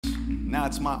Now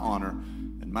it's my honor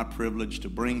and my privilege to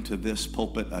bring to this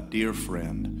pulpit a dear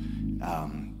friend.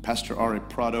 Pastor Ari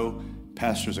Prado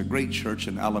pastors a great church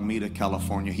in Alameda,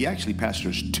 California. He actually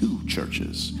pastors 2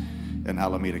 churches in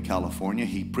Alameda, California.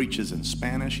 He preaches in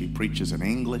Spanish, he preaches in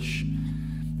English,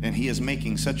 and he is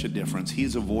making such a difference. He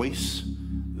is a voice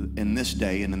in this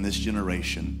day and in this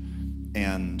generation,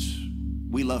 and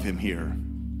we love him here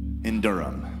in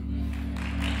Durham.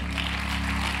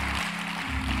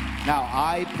 Now,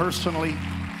 I personally,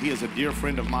 he is a dear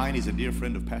friend of mine. He's a dear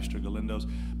friend of Pastor Galindo's.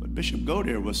 But Bishop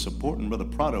Goder was supporting Brother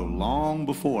Prado long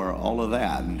before all of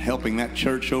that and helping that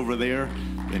church over there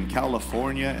in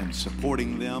California and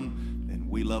supporting them. And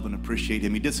we love and appreciate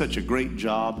him. He did such a great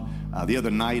job the other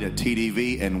night at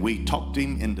TDV, and we talked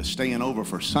him into staying over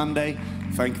for Sunday.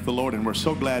 Thank the Lord, and we're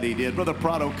so glad he did. Brother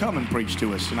Prado, come and preach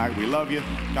to us tonight. We love you.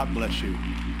 God bless you.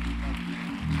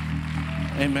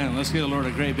 Amen. Let's give the Lord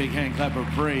a great big hand clap of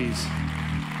praise.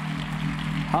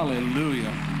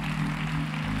 Hallelujah.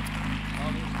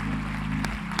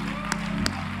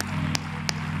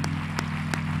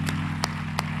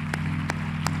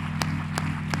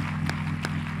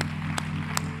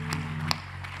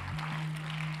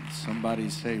 Somebody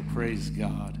say, praise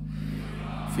God.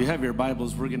 If you have your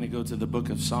Bibles, we're going to go to the book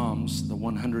of Psalms, the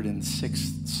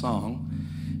 106th song.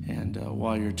 And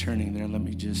while you're turning there, let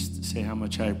me just say how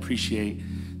much I appreciate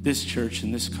this church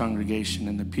and this congregation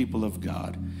and the people of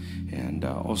God. And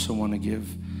also want to give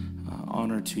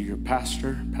honor to your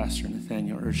pastor, Pastor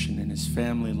Nathaniel Urshan, and his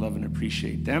family. Love and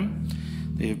appreciate them.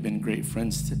 They have been great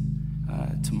friends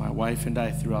to my wife and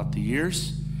I throughout the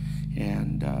years.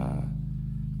 And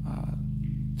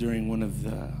during one of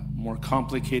the more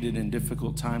complicated and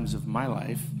difficult times of my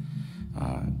life,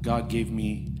 God gave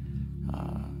me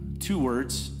 2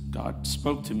 words. God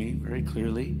spoke to me very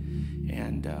clearly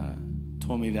and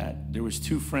told me that there was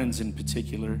 2 friends in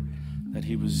particular that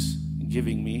he was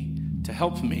giving me to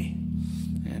help me.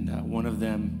 And one of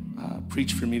them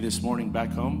preached for me this morning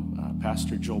back home,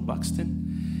 Pastor Joel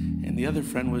Buxton. And the other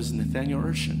friend was Nathaniel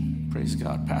Urshan. Praise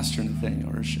God, Pastor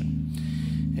Nathaniel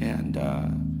Urshan. And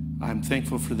I'm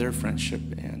thankful for their friendship,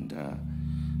 and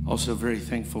also very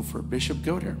thankful for Bishop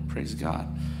Goder. Praise God.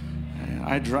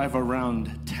 I drive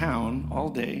around town all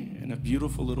day in a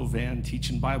beautiful little van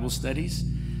teaching Bible studies.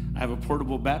 I have a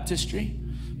portable baptistry.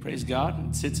 Praise God.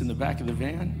 It sits in the back of the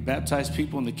van. Baptize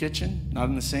people in the kitchen, not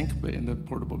in the sink, but in the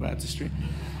portable baptistry.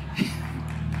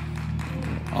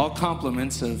 All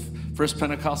compliments of First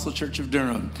Pentecostal Church of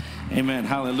Durham. Amen.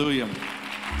 Hallelujah.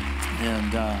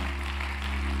 And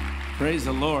praise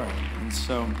the Lord. And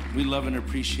so we love and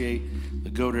appreciate the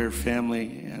Goder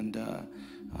family, and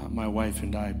my wife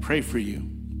and I pray for you,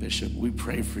 Bishop. We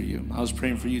pray for you. I was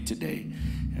praying for you today,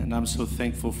 and I'm so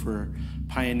thankful for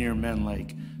pioneer men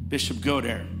like Bishop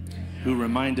Goder, who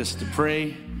remind us to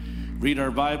pray, read our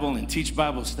Bible, and teach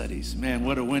Bible studies. Man,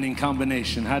 what a winning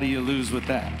combination. How do you lose with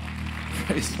that?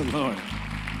 Praise the Lord.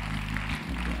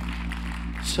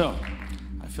 So,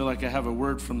 I feel like I have a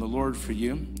word from the Lord for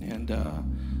you, and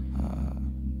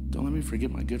don't let me forget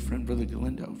my good friend, Brother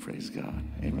Galindo. Praise God.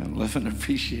 Amen. Love and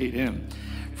appreciate him.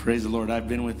 Praise the Lord. I've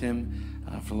been with him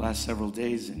for the last several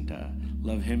days, and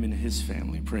love him and his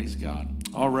family. Praise God.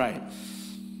 All right.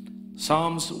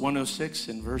 Psalms 106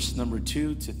 and verse number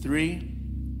 2 to 3.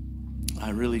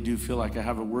 I really do feel like I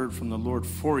have a word from the Lord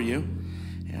for you,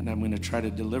 and I'm going to try to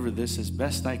deliver this as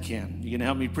best I can. You going to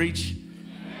help me preach?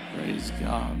 Praise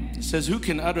God. It says, who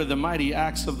can utter the mighty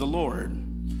acts of the Lord?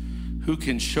 Who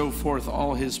can show forth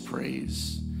all his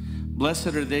praise? Blessed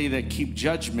are they that keep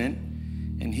judgment,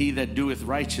 and he that doeth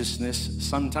righteousness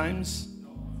sometimes,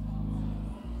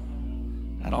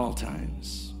 at all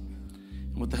times.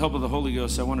 And with the help of the Holy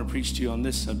Ghost, I want to preach to you on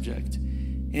this subject,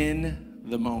 in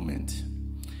the moment.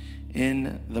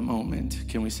 In the moment.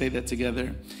 Can we say that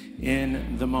together?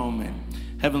 In the moment.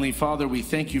 Heavenly Father, we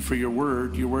thank you for your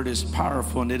word. Your word is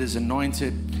powerful and it is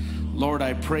anointed. Lord,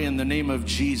 I pray in the name of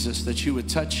Jesus that you would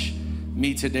touch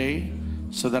me today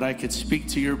so that I could speak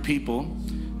to your people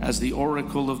as the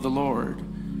oracle of the Lord.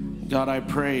 God, I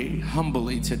pray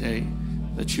humbly today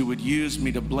that you would use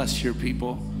me to bless your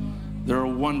people. They're a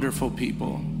wonderful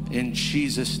people. In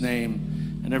Jesus'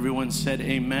 name. And everyone said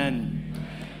amen.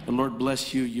 The Lord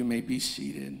bless you. You may be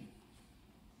seated.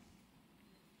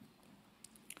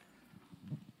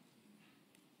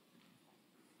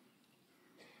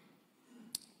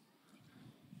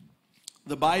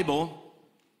 The Bible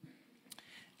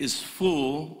is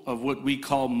full of what we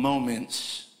call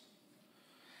moments.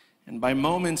 And by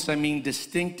moments, I mean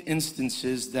distinct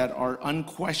instances that are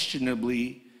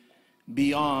unquestionably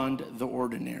beyond the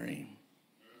ordinary.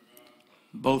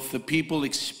 Both the people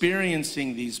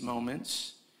experiencing these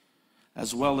moments,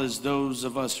 as well as those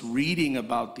of us reading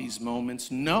about these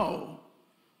moments, know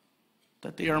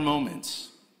that they are moments.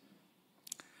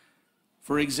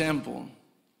 For example,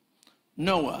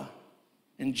 Noah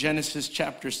in Genesis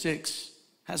chapter 6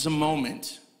 has a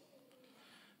moment.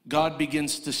 God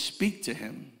begins to speak to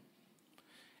him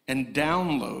and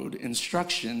download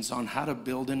instructions on how to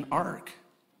build an ark.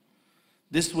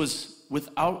 This was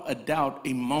without a doubt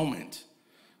a moment.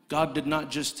 God did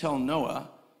not just tell Noah,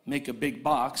 make a big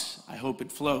box, I hope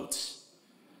it floats.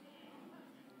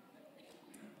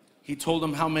 He told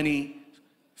him how many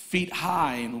feet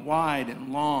high and wide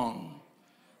and long,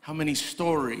 how many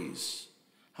stories,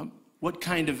 what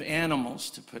kind of animals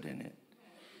to put in it.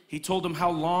 He told him how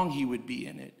long he would be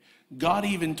in it. God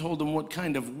even told him what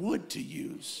kind of wood to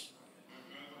use.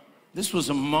 This was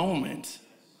a moment.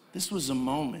 This was a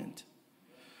moment.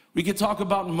 We could talk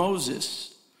about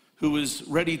Moses, who was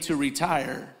ready to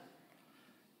retire,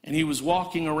 and he was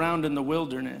walking around in the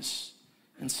wilderness,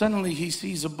 and suddenly he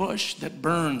sees a bush that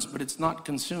burns, but it's not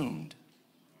consumed.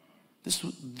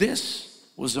 This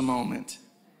was a moment.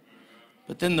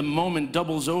 But then the moment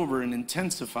doubles over and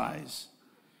intensifies,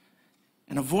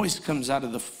 and a voice comes out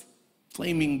of the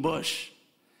flaming bush,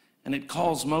 and it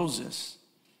calls Moses.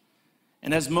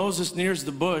 And as Moses nears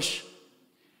the bush,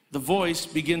 the voice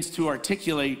begins to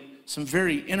articulate some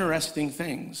very interesting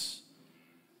things.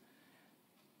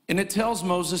 And it tells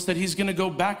Moses that he's going to go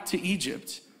back to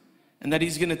Egypt, and that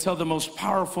he's going to tell the most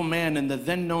powerful man in the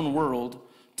then known world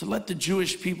to let the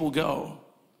Jewish people go.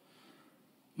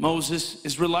 Moses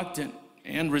is reluctant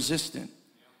and resistant.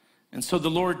 And so the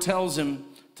Lord tells him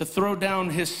to throw down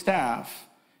his staff,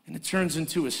 and it turns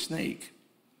into a snake.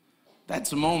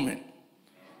 That's a moment.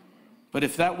 But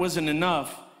if that wasn't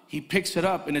enough, he picks it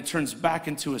up and it turns back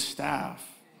into a staff.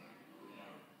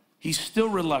 He's still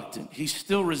reluctant. He's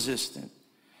still resistant.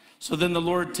 So then the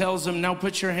Lord tells him, now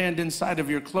put your hand inside of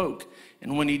your cloak.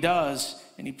 And when he does,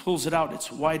 and he pulls it out,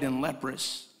 it's white and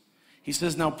leprous. He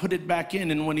says, now put it back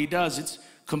in. And when he does, it's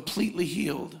completely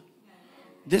healed.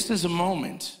 This is a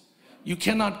moment. You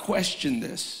cannot question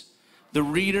this. The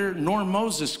reader nor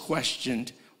Moses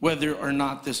questioned whether or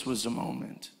not this was a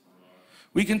moment.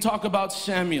 We can talk about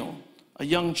Samuel, a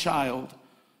young child.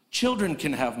 Children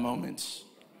can have moments.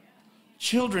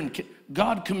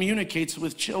 God communicates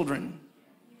with children.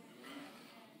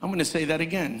 I'm going to say that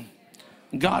again.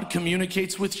 God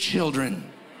communicates with children.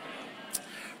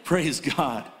 Praise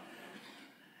God.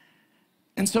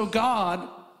 And so God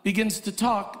begins to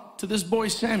talk to this boy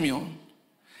Samuel.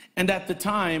 And at the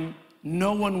time,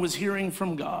 no one was hearing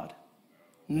from God.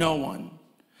 No one.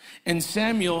 And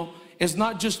Samuel is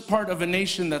not just part of a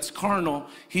nation that's carnal.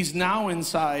 He's now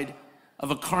inside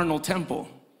of a carnal temple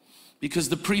because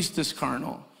the priest is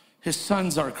carnal. His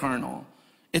sons are carnal.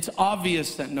 It's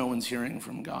obvious that no one's hearing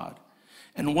from God.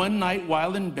 And one night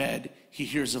while in bed, he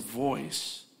hears a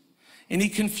voice. And he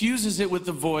confuses it with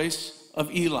the voice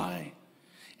of Eli.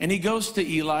 And he goes to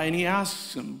Eli and he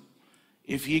asks him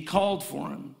if he called for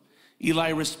him. Eli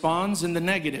responds in the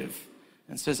negative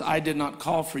and says, I did not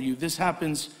call for you. This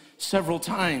happens several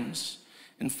times.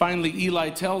 And finally, Eli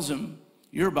tells him,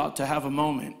 you're about to have a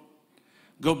moment.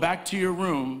 Go back to your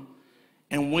room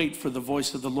and wait for the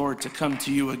voice of the Lord to come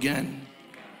to you again.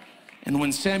 And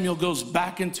when Samuel goes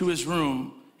back into his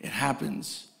room, it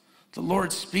happens. The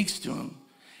Lord speaks to him.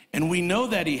 And we know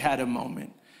that he had a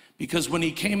moment because when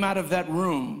he came out of that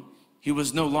room, he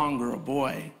was no longer a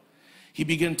boy. He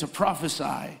began to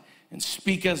prophesy and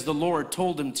speak as the Lord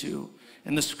told him to.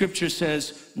 And the scripture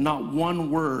says, not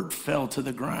one word fell to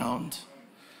the ground.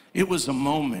 It was a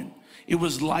moment. It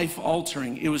was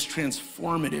life-altering. It was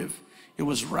transformative. It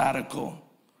was radical.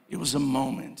 It was a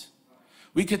moment.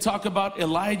 We could talk about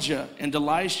Elijah and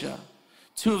Elisha,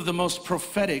 two of the most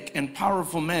prophetic and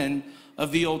powerful men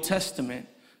of the Old Testament.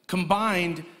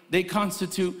 Combined, they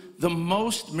constitute the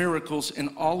most miracles in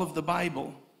all of the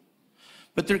Bible.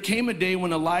 But there came a day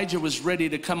when Elijah was ready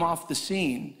to come off the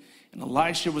scene, and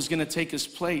Elisha was going to take his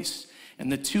place, and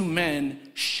the two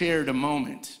men shared a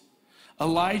moment.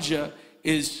 Elijah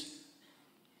is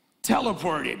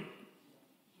teleported.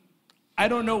 I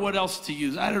don't know what else to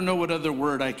use. I don't know what other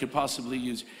word I could possibly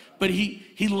use. But he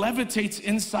levitates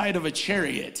inside of a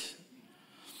chariot.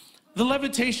 The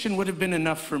levitation would have been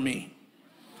enough for me.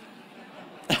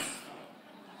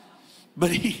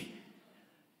 But he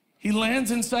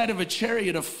lands inside of a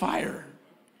chariot of fire.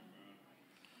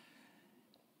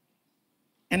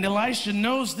 And Elisha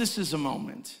knows this is a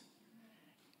moment.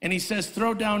 And he says,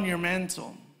 throw down your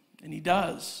mantle. And he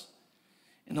does.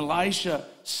 And Elisha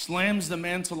slams the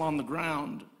mantle on the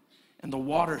ground and the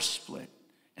water split.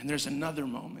 And there's another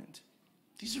moment.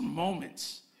 These are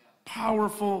moments.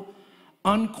 Powerful,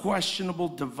 unquestionable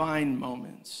divine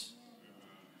moments.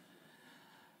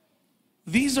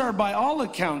 These are by all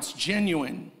accounts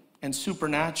genuine and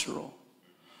supernatural,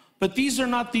 but these are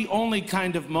not the only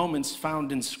kind of moments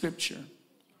found in Scripture.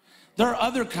 There are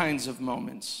other kinds of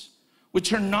moments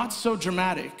which are not so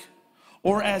dramatic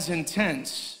or as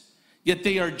intense, yet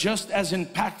they are just as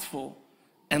impactful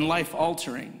and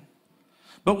life-altering.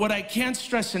 But what I can't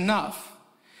stress enough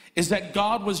is that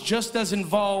God was just as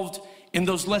involved in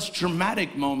those less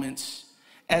dramatic moments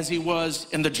as he was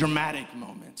in the dramatic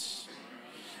moments.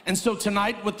 And so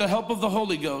tonight, with the help of the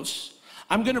Holy Ghost,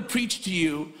 I'm going to preach to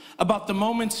you about the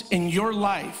moments in your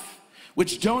life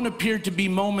which don't appear to be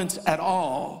moments at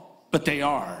all, but they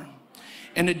are.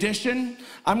 In addition,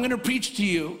 I'm going to preach to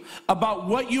you about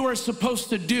what you are supposed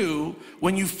to do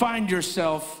when you find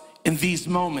yourself in these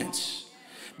moments.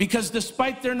 Because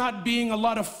despite there not being a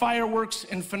lot of fireworks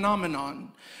and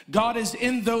phenomenon, God is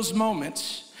in those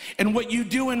moments. And what you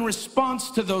do in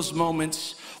response to those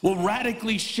moments will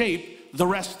radically shape the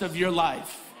rest of your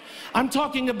life. I'm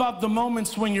talking about the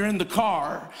moments when you're in the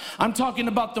car. I'm talking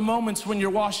about the moments when you're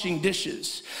washing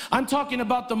dishes. I'm talking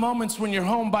about the moments when you're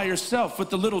home by yourself with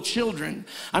the little children.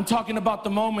 I'm talking about the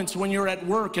moments when you're at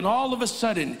work and all of a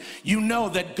sudden you know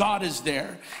that God is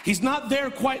there. He's not there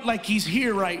quite like he's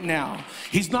here right now.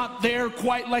 He's not there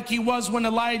quite like he was when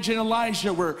Elijah and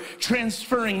Elisha were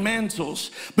transferring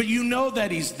mantles. But you know that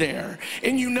he's there.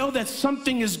 And you know that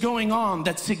something is going on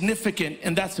that's significant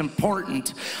and that's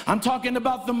important. I'm talking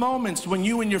about the moments when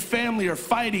you and your family are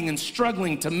fighting and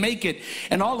struggling to make it,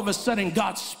 and all of a sudden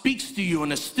God speaks to you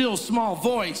in a still small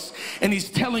voice and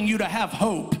he's telling you to have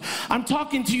hope. I'm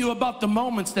talking to you about the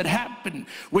moments that happen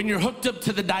when you're hooked up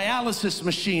to the dialysis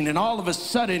machine and all of a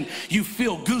sudden you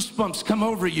feel goosebumps come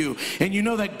over you and you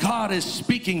know that God is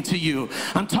speaking to you.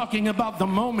 I'm talking about the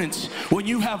moments when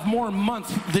you have more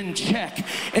month than check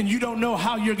and you don't know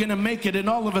how you're gonna make it, and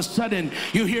all of a sudden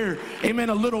you hear,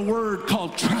 amen, a little word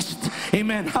called trust,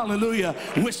 amen, hallelujah,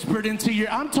 whispered into your,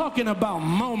 I'm talking about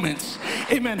moments,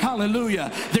 amen, hallelujah.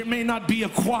 There may not be a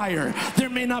choir, there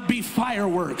may not be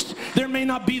fireworks, there may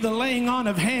not be the laying on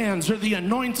of hands or the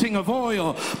anointing of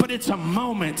oil, but it's a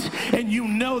moment, and you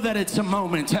know that it's a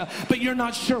moment, but you're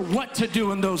not sure what to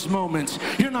do in those moments.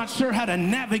 You're not sure how to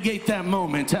navigate that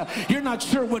moment. You're not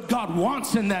sure what God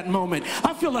wants in that moment.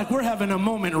 I feel like we're having a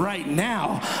moment right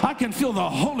now. I can feel the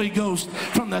Holy Ghost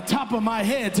from the top of my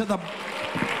head to the...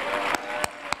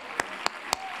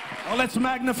 Well, let's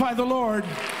magnify the Lord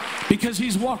because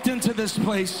he's walked into this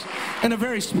place in a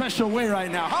very special way right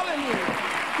now. Hallelujah.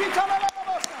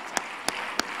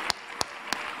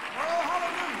 Oh,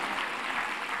 hallelujah.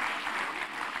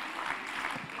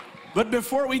 But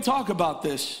before we talk about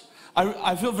this,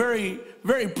 I feel very,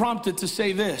 very prompted to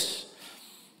say this.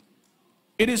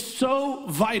 It is so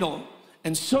vital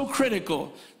and so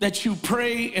critical that you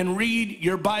pray and read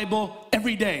your Bible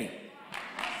every day.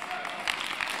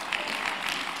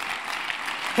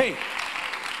 Hey,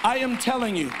 I am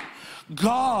telling you,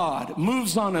 God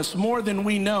moves on us more than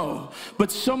we know,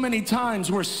 but so many times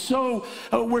we're so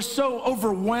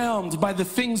overwhelmed by the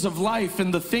things of life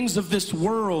and the things of this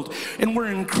world, and we're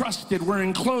encrusted, we're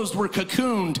enclosed, we're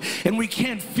cocooned, and we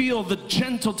can't feel the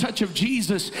gentle touch of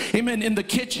Jesus, amen, in the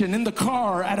kitchen, in the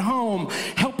car, at home,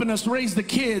 helping us raise the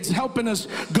kids, helping us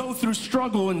go through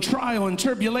struggle and trial and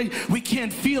tribulation. We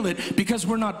can't feel it because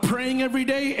we're not praying every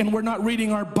day and we're not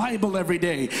reading our Bible every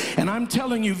day. And I'm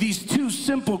telling you, these two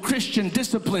simple Christian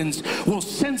disciplines will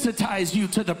sensitize you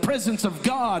to the presence of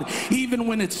God, even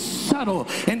when it's subtle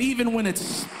and even when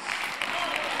it's...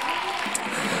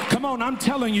 Come on, I'm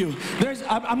telling you,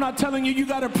 I'm not telling you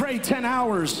got to pray 10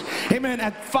 hours, amen,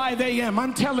 at 5 a.m.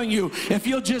 I'm telling you, if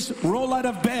you'll just roll out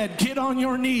of bed, get on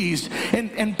your knees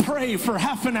and pray for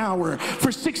half an hour,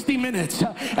 for 60 minutes,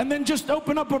 and then just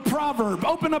open up a proverb,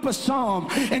 open up a psalm,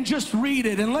 and just read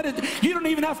it and let it. You don't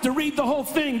even have to read the whole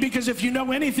thing, because if you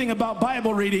know anything about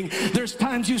Bible reading, there's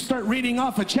times you start reading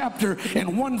off a chapter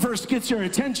and one verse gets your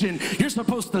attention. You're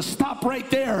supposed to stop right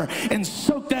there and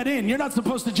soak that in. You're not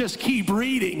supposed to just keep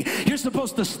reading. You're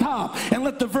supposed to stop and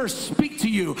let the verse speak to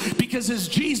you, because as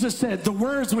Jesus said, the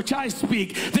words which I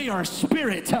speak, they are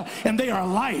spirit and they are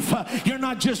life. You're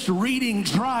not just reading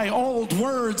dry old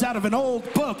words out of an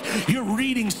old book. You're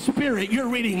reading spirit. You're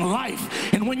reading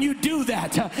life. And when you do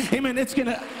that, amen, it's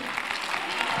gonna...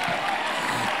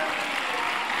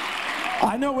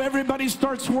 I know everybody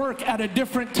starts work at a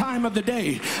different time of the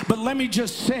day, but let me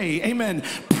just say, amen,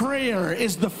 prayer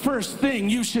is the first thing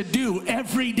you should do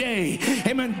every day.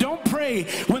 Amen. Don't pray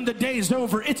when the day's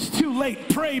over. It's too late.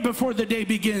 Pray before the day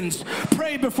begins.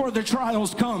 Pray before the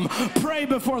trials come. Pray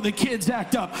before the kids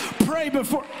act up. Pray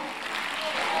before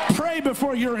Pray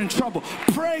before you're in trouble.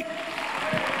 Pray.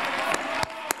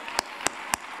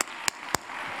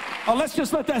 Oh, let's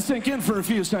just let that sink in for a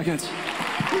few seconds.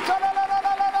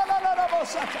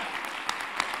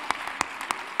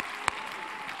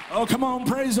 Oh, come on,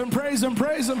 praise him, praise him,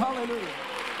 praise him. Hallelujah.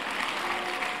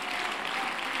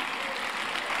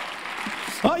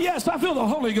 Oh, yes, I feel the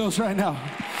Holy Ghost right now.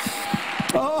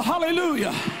 Oh,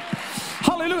 hallelujah.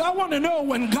 Hallelujah. I want to know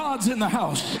when God's in the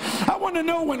house. I want to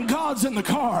know when God's in the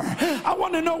car. I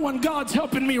want to know when God's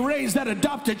helping me raise that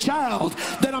adopted child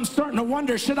that I'm starting to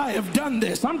wonder, should I have done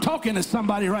this? I'm talking to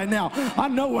somebody right now. I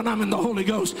know when I'm in the Holy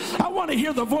Ghost. I want to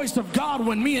hear the voice of God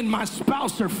when me and my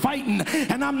spouse are fighting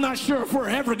and I'm not sure if we're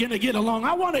ever going to get along.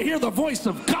 I want to hear the voice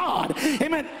of God.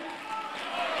 Amen.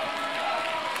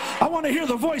 I want to hear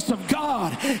the voice of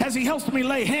God as he helps me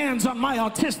lay hands on my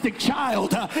autistic child,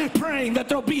 praying that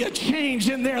there'll be a change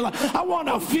in their life. I want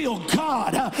to feel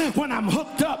God when I'm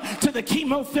hooked up to the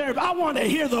chemotherapy. I want to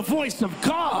hear the voice of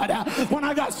God when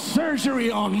I got surgery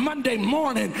on Monday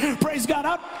morning. Praise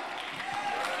God.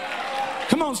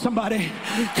 Come on, somebody.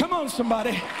 Come on,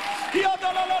 somebody.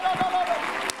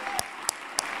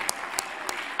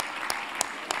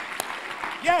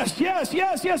 Yes, yes,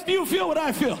 yes, yes. Do you feel what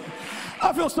I feel?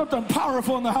 I feel something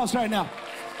powerful in the house right now.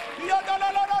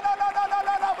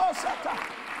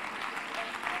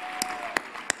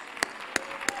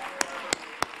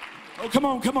 Oh, come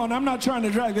on, come on. I'm not trying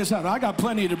to drag this out. I got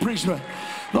plenty to preach, but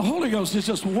the Holy Ghost is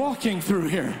just walking through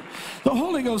here. The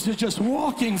Holy Ghost is just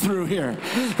walking through here.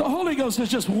 The Holy Ghost is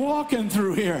just walking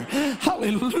through here.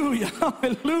 Hallelujah,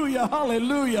 hallelujah,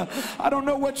 hallelujah. I don't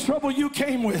know what trouble you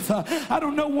came with. I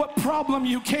don't know what problem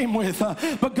you came with,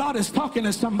 but God is talking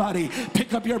to somebody.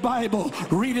 Pick up your Bible,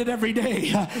 read it every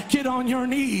day. Get on your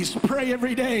knees, pray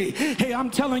every day. Hey, I'm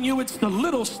telling you, it's the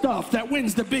little stuff that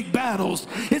wins the big battles.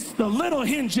 It's the little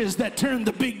hinges that turn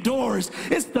the big doors.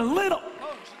 It's the little...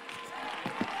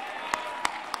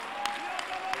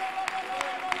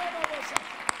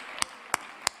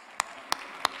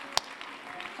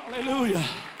 Hallelujah.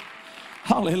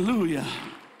 Hallelujah.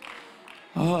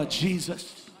 Oh,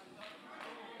 Jesus.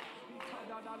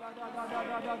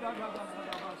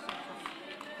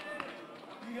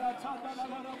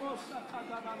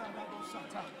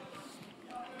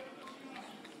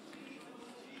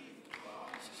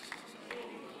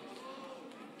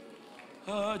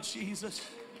 Oh, Jesus.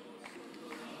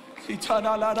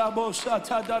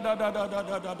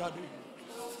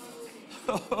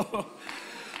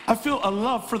 I feel a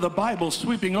love for the Bible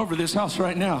sweeping over this house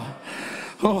right now.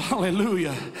 Oh,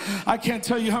 hallelujah. I can't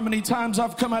tell you how many times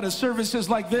I've come out of services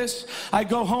like this. I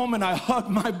go home and I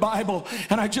hug my Bible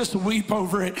and I just weep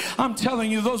over it. I'm telling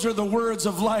you, those are the words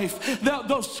of life.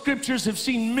 Those scriptures have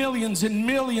seen millions and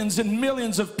millions and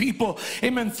millions of people,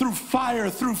 amen, through fire,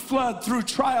 through flood, through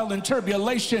trial and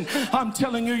tribulation. I'm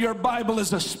telling you, your Bible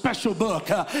is a special book.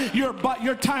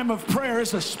 Your time of prayer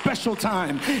is a special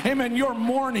time. Amen. Your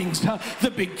mornings,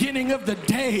 the beginning of the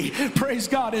day, praise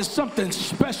God, is something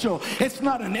special. It's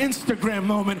not an Instagram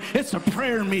moment. It's a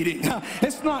prayer meeting.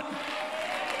 It's not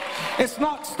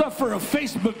stuff for a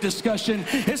Facebook discussion.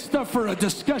 It's stuff for a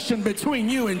discussion between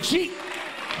you and Jesus.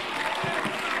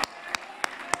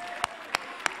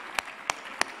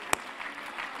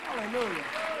 Hallelujah.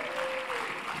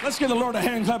 Let's give the Lord a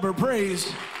hand clap of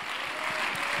praise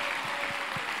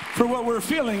for what we're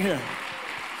feeling here.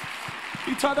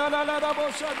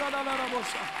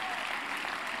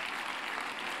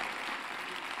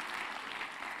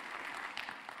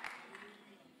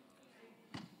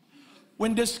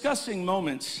 When discussing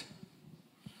moments,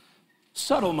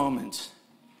 subtle moments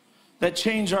that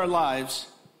change our lives,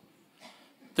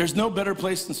 there's no better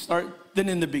place to start than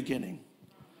in the beginning.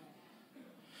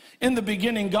 In the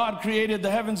beginning, God created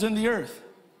the heavens and the earth.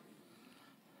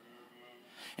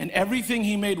 And everything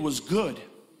he made was good.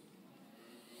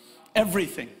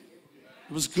 Everything.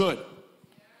 It was good.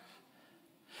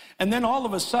 And then all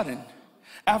of a sudden,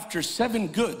 after 7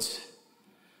 goods,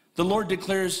 the Lord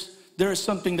declares, there is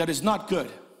something that is not good.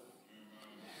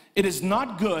 It is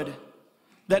not good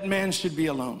that man should be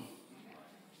alone.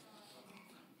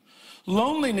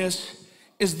 Loneliness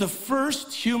is the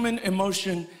first human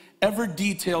emotion ever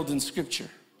detailed in Scripture.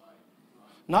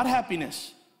 Not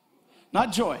happiness,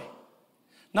 not joy,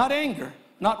 not anger,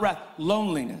 not wrath.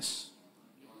 Loneliness.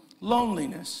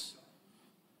 Loneliness.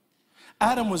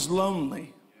 Adam was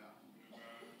lonely.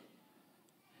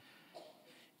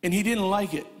 And he didn't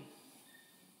like it.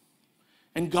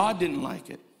 And God didn't like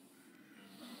it.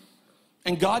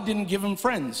 And God didn't give him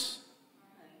friends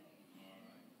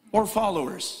or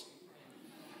followers.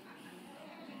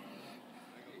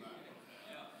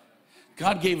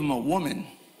 God gave him a woman.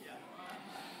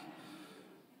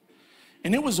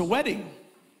 And it was a wedding.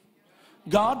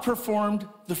 God performed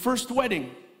the first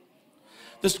wedding.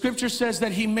 The scripture says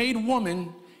that he made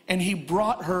woman and he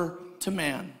brought her to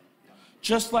man,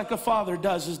 just like a father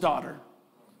does his daughter.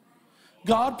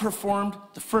 God performed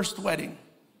the first wedding.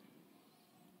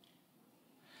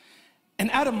 And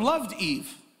Adam loved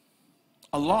Eve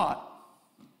a lot.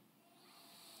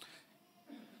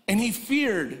 And he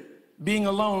feared being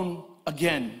alone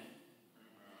again.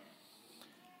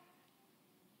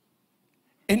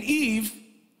 And Eve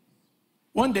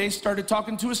one day started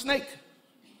talking to a snake.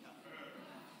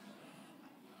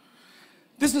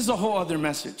 This is a whole other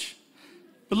message.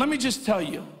 But let me just tell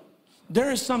you,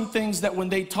 there are some things that when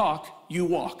they talk, you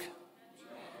walk.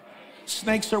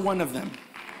 Snakes are one of them.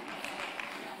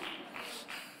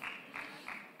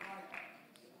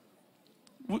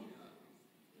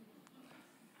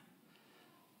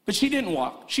 But she didn't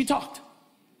walk. She talked.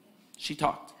 She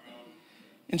talked.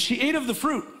 And she ate of the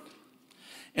fruit.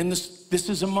 And this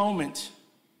is a moment.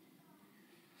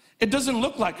 It doesn't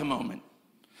look like a moment.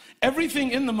 Everything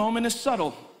in the moment is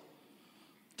subtle.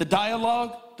 The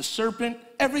dialogue, the serpent,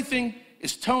 everything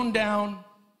is toned down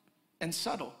and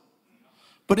subtle.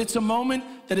 But it's a moment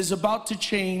that is about to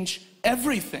change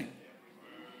everything.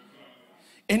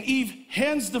 And Eve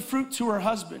hands the fruit to her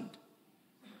husband.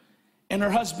 And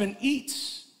her husband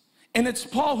eats. And it's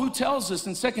Paul who tells us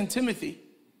in 2 Timothy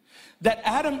that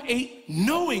Adam ate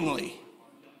knowingly.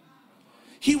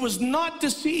 He was not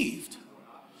deceived.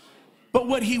 But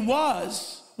what he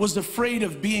was afraid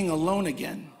of being alone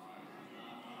again.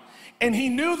 And he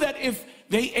knew that if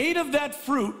they ate of that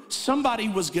fruit, somebody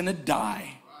was going to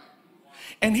die.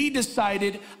 And he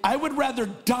decided, I would rather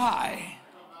die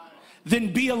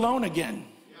than be alone again.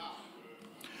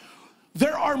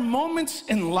 There are moments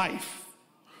in life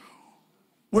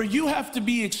where you have to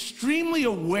be extremely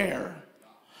aware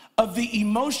of the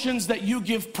emotions that you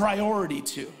give priority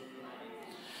to.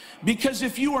 Because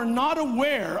if you are not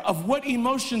aware of what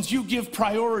emotions you give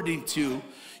priority to,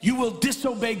 you will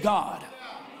disobey God.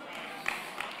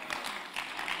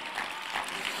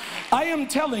 I am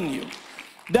telling you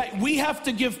that we have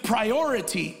to give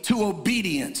priority to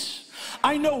obedience.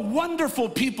 I know wonderful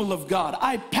people of God.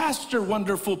 I pastor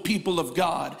wonderful people of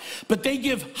God, but they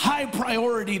give high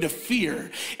priority to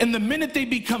fear. And the minute they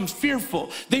become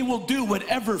fearful, they will do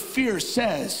whatever fear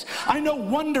says. I know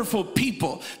wonderful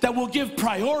people that will give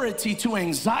priority to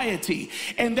anxiety,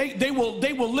 and they will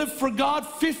live for God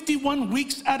 51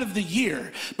 weeks out of the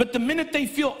year. But the minute they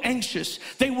feel anxious,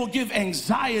 they will give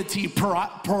anxiety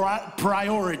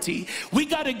priority. We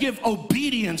got to give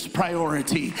obedience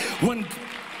priority.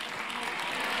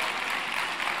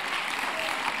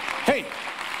 Hey,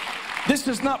 this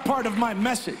is not part of my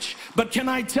message, but can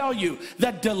I tell you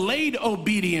that delayed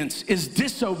obedience is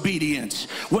disobedience?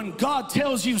 When God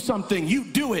tells you something, you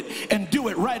do it and do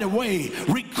it right away,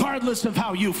 regardless of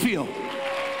how you feel.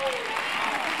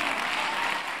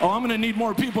 Oh, I'm going to need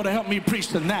more people to help me preach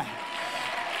than that.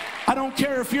 I don't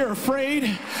care if you're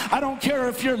afraid. I don't care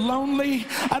if you're lonely.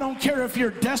 I don't care if you're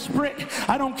desperate.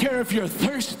 I don't care if you're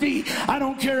thirsty. I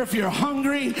don't care if you're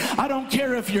hungry. I don't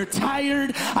care if you're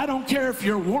tired. I don't care if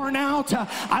you're worn out.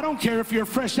 I don't care if you're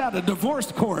fresh out of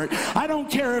divorce court. I don't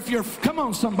care if you're, come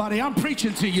on somebody, I'm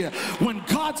preaching to you. When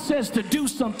God says to do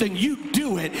something, you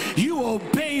do it. You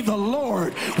obey the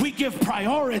Lord. We give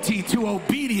priority to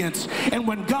obedience. And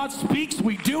when God speaks,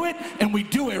 we do it, and we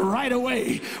do it right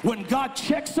away. When God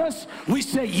checks us, we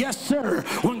say yes sir.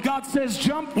 When God says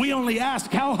jump, we only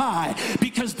ask how high,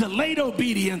 because delayed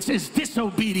obedience is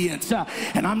disobedience.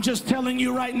 And I'm just telling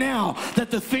you right now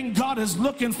that the thing God is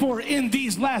looking for in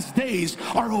these last days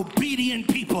are obedient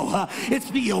people. It's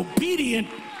the obedient.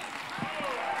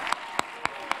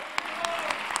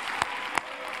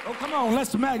 Oh, come on,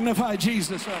 let's magnify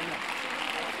Jesus right now.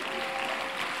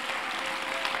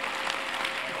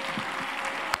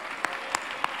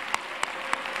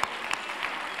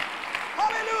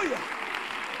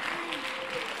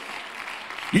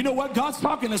 You know what? God's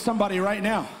talking to somebody right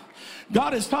now.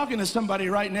 God is talking to somebody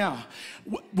right now.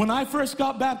 When I first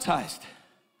got baptized,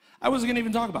 I wasn't going to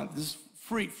even talk about it. This is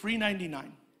free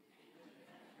 99.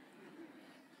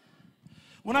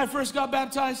 When I first got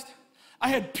baptized, I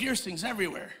had piercings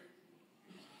everywhere.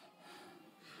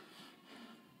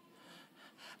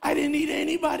 I didn't need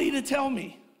anybody to tell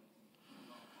me.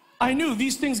 I knew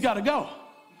these things got to go.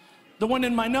 The one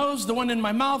in my nose, the one in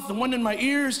my mouth, the one in my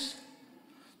ears.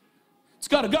 It's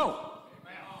got to go.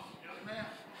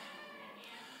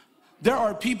 There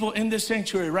are people in this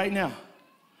sanctuary right now.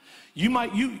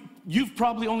 You've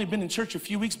probably only been in church a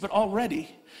few weeks, but already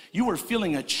you are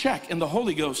feeling a check in the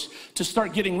Holy Ghost to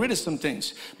start getting rid of some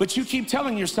things. But you keep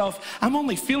telling yourself, I'm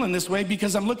only feeling this way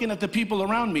because I'm looking at the people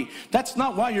around me. That's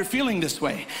not why you're feeling this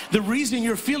way. The reason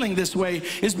you're feeling this way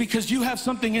is because you have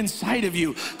something inside of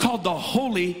you called the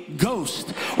Holy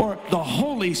Ghost or the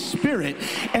Holy Spirit.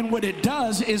 And what it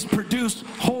does is produce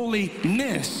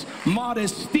holiness,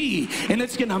 modesty, and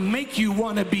it's gonna make you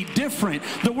wanna be different.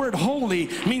 The word holy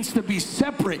means to be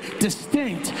separate,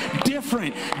 distinct,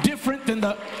 different than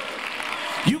the...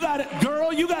 You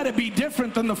gotta be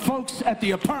different than the folks at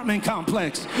the apartment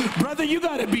complex. Brother, you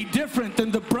gotta be different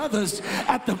than the brothers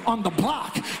on the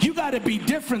block. You gotta be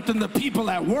different than the people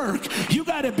at work. You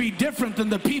gotta be different than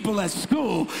the people at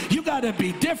school. You gotta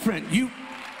be different.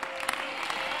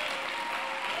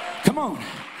 Come on.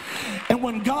 And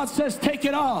when God says take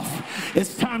it off,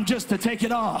 it's time just to take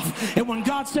it off. And when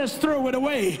God says throw it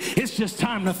away, it's just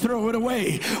time to throw it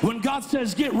away. When God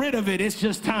says get rid of it, it's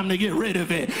just time to get rid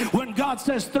of it. When God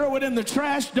says throw it in the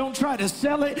trash, don't try to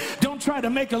sell it. Don't try to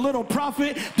make a little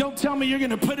profit. Don't tell me you're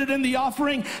going to put it in the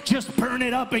offering. Just burn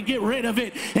it up and get rid of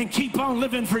it and keep on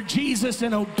living for Jesus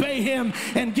and obey him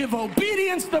and give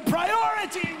obedience the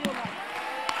priority in your life.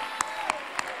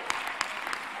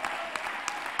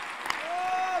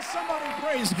 Somebody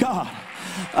praise God.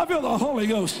 I feel the Holy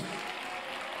Ghost.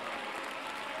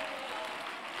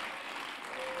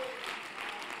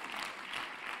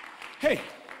 Hey,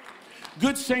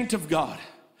 good saint of God,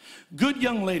 good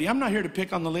young lady. I'm not here to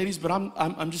pick on the ladies, but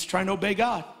I'm just trying to obey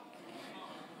God.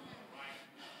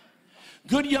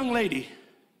 Good young lady.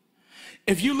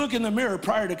 If you look in the mirror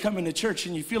prior to coming to church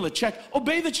and you feel a check,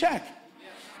 obey the check.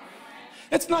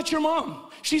 It's not your mom.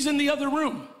 She's in the other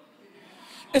room.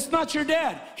 It's not your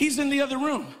dad. He's in the other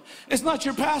room. It's not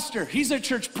your pastor. He's at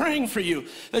church praying for you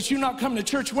that you not come to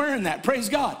church wearing that. Praise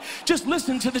God. Just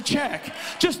listen to the check.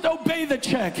 Just obey the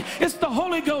check. It's the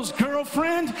Holy Ghost,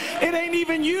 girlfriend. It ain't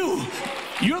even you.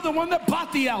 You're the one that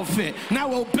bought the outfit.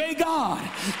 Now obey God.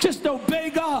 Just obey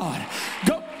God.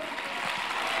 Go.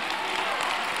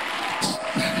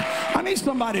 I need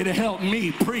somebody to help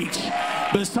me preach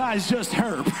besides just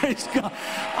her. Praise God.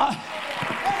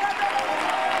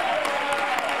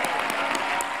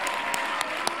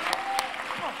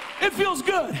 It feels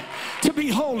good to be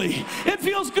holy. It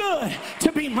feels good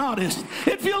to be modest.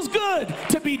 It feels good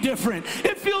to be different.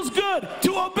 It feels good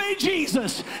to obey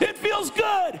Jesus. It feels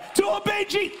good to obey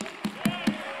Jesus.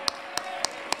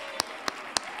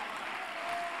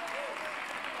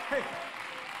 Hey.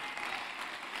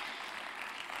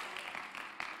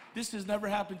 This has never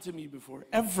happened to me before,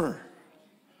 ever.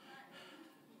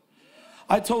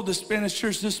 I told the Spanish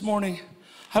church this morning,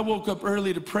 I woke up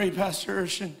early to pray, Pastor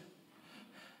Urshan.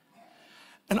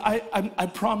 And I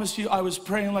promise you, I was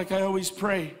praying like I always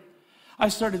pray. I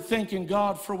started thanking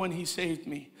God for when he saved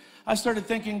me. I started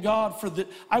thanking God for the,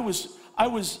 I was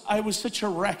such a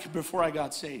wreck before I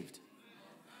got saved.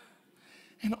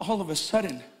 And all of a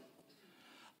sudden,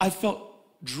 I felt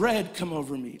dread come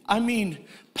over me. I mean,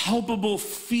 palpable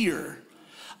fear.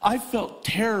 I felt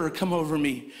terror come over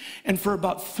me. And for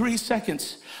about 3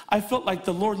 seconds, I felt like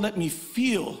the Lord let me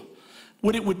feel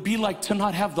what it would be like to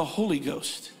not have the Holy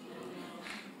Ghost.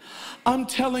 I'm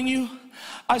telling you,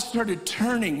 I started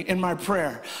turning in my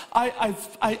prayer. I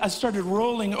started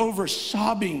rolling over,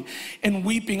 sobbing and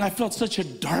weeping. I felt such a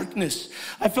darkness.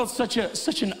 I felt such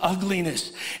an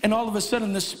ugliness. And all of a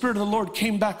sudden, the Spirit of the Lord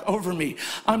came back over me.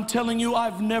 I'm telling you,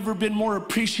 I've never been more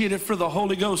appreciative for the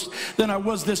Holy Ghost than I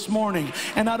was this morning.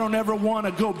 And I don't ever want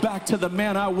to go back to the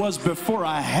man I was before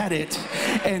I had it.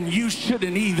 And you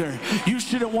shouldn't either. You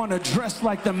shouldn't want to dress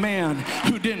like the man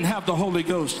who didn't have the Holy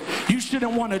Ghost. You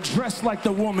shouldn't want to dress like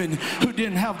the woman who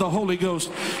didn't have the Holy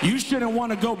Ghost. You shouldn't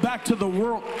want to go back to the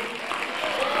world.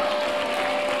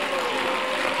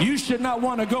 You should not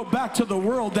want to go back to the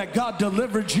world that God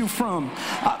delivered you from.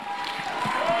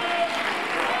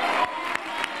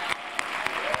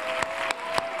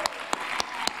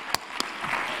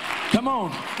 Come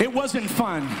on, it wasn't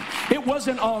fun. It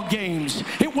wasn't all games.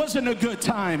 It wasn't a good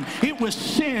time. It was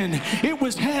sin. It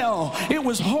was hell. It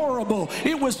was horrible.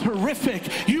 It was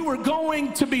horrific. You were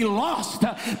going to be lost,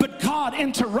 but God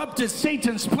interrupted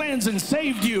Satan's plans and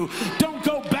saved you. Don't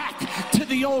go back to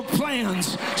the old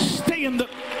plans. Stay in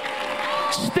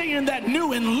that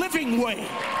new and living way.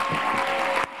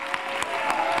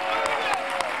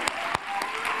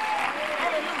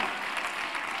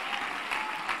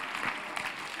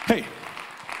 Hey,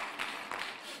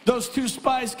 those two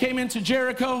spies came into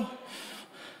Jericho.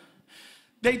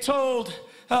 They told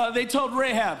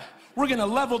Rahab, we're going to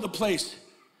level the place.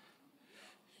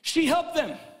 She helped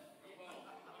them.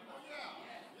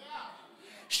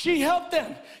 She helped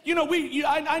them. You know,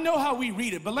 I know how we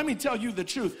read it, but let me tell you the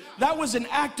truth. That was an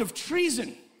act of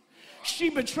treason.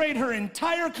 She betrayed her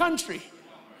entire country.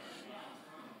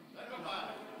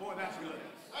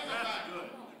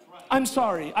 I'm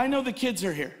sorry. I know the kids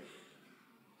are here.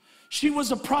 She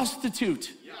was a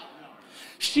prostitute.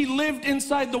 She lived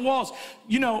inside the walls.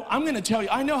 You know, I'm going to tell you,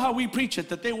 I know how we preach it,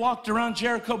 that they walked around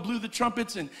Jericho, blew the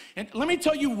trumpets, and let me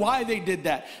tell you why they did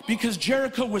that. Because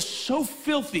Jericho was so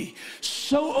filthy,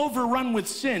 so overrun with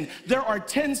sin. There are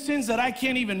 10 sins that I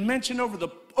can't even mention over the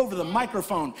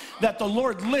microphone that the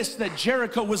Lord lists that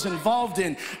Jericho was involved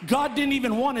in. God didn't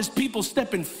even want his people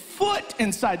stepping foot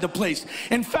inside the place.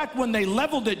 In fact, when they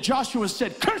leveled it, Joshua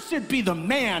said, "Cursed be the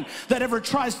man that ever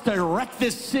tries to erect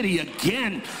this city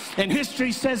again." And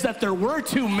history says that there were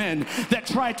 2 men that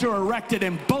tried to erect it,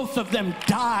 and both of them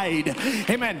died.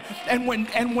 Amen. And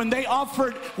when they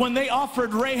offered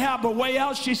Rahab a way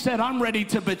out, she said, "I'm ready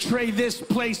to betray this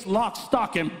place lock,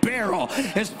 stock, and barrel.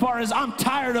 As far as I'm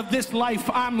tired of this life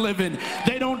I'm living.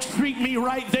 They don't treat me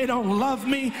right. They don't love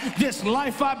me. This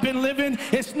life I've been living,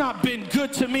 it's not been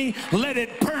good to me. Let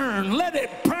it burn. Let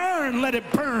it burn. Let it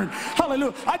burn."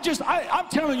 Hallelujah. I'm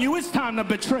telling you, it's time to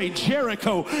betray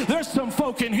Jericho. There's some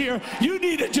folk in here, you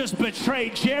need to just betray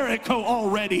Jericho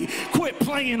already. Quit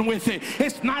playing with it.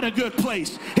 It's not a good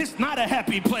place. It's not a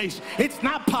happy place. It's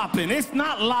not popping. It's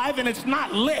not live, and it's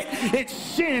not lit. It's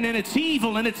sin, and it's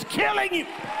evil, and it's killing you.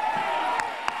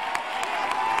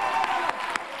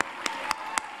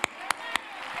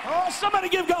 Oh, somebody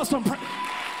give God some praise.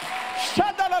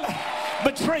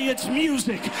 Betray its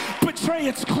music, betray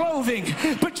its clothing,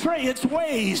 betray its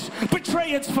ways,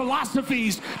 betray its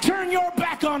philosophies. Turn your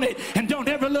back on it and don't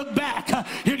ever look back.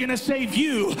 You're going to save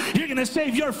you. You're going to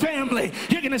save your family.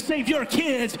 You're going to save your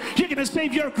kids. You're going to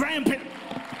save your grandparents.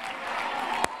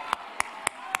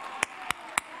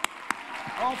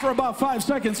 All for about 5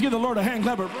 seconds. Give the Lord a hand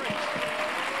clap or praise.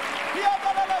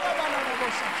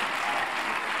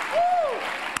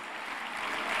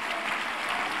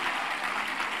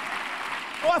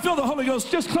 Oh, I feel the Holy Ghost.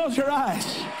 Just close your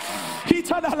eyes.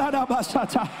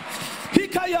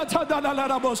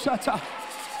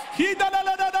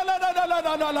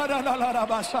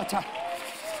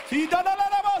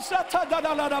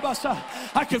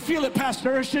 I could feel it,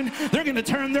 Pastor Urshan. They're going to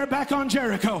turn their back on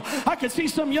Jericho. I could see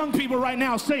some young people right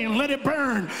now saying, "Let it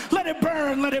burn, let it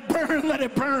burn, let it burn, let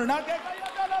it burn."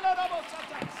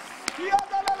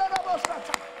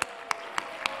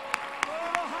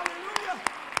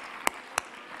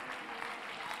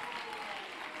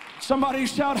 Somebody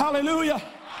shout hallelujah.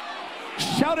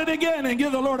 Shout it again and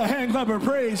give the Lord a hand clap of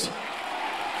praise.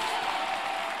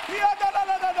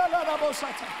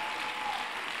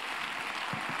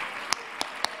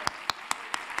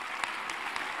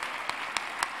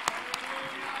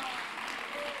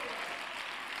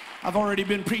 I've already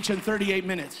been preaching 38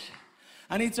 minutes.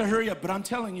 I need to hurry up, but I'm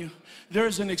telling you,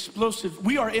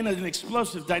 we are in an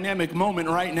explosive dynamic moment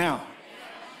right now.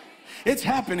 It's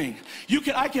happening.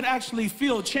 I can actually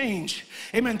feel change,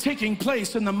 amen, taking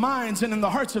place in the minds and in the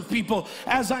hearts of people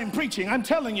as I'm preaching. I'm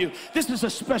telling you, this is a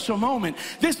special moment.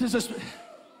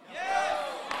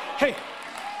 Hey,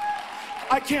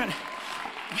 I can't.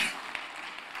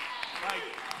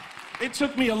 It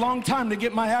took me a long time to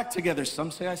get my act together. Some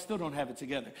say I still don't have it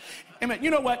together. Amen. You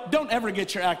know what? Don't ever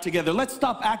get your act together. Let's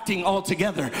stop acting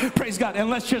altogether. Praise God. And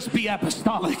let's just be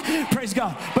apostolic. Praise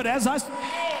God. But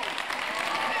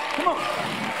come on.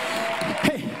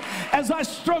 Hey, as I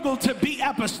struggled to be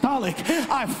apostolic,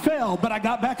 I fell, but I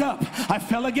got back up. I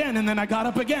fell again, and then I got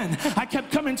up again. I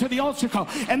kept coming to the altar call.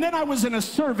 And then I was in a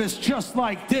service just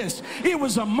like this. It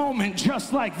was a moment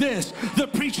just like this. The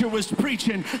preacher was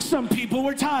preaching. Some people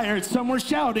were tired. Some were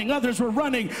shouting. Others were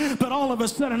running. But all of a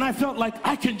sudden, I felt like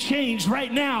I can change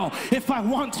right now if I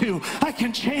want to. I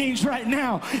can change right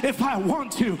now if I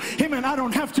want to. Amen. I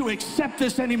don't have to accept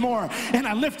this anymore. And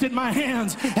I lifted my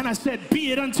hands, and I said,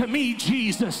 "Be it unto me,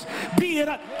 Jesus. Be it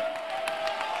unto..."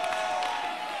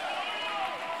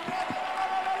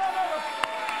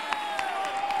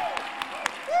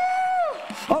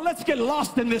 Oh, let's get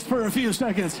lost in this for a few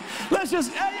seconds. Let's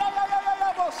just...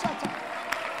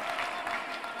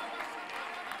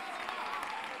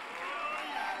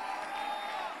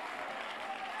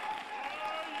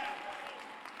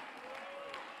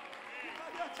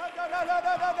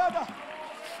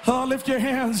 Oh, lift your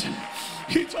hands.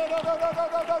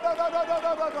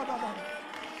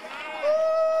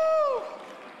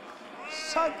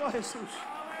 Santo Jesús.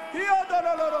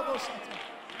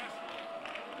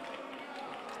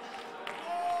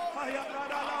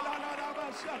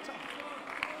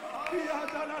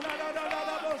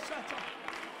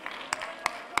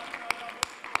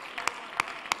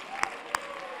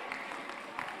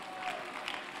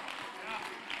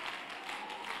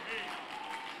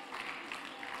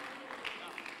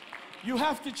 You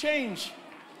have to change.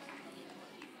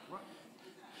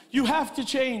 You have to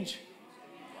change.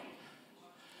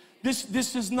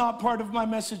 This is not part of my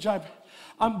message.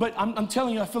 But I'm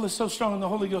telling you, I feel it so strong in the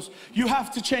Holy Ghost. You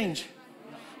have to change.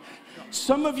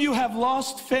 Some of you have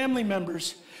lost family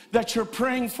members that you're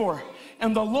praying for.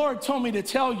 And the Lord told me to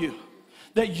tell you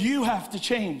that you have to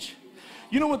change.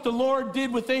 You know what the Lord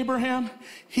did with Abraham?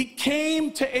 He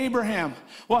came to Abraham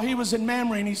while he was in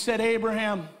Mamre, and he said,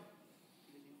 Abraham,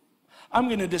 I'm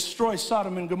going to destroy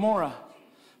Sodom and Gomorrah,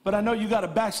 but I know you got a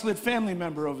backslid family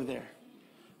member over there.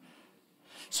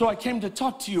 So I came to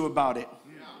talk to you about it.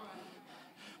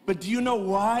 But do you know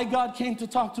why God came to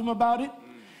talk to him about it?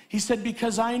 He said,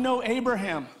 because I know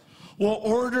Abraham will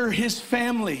order his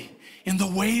family in the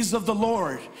ways of the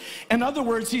Lord. In other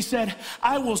words, he said,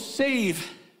 I will save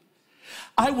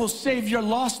your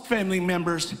lost family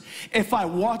members if I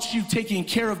watch you taking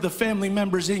care of the family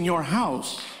members in your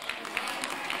house.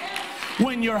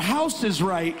 When your house is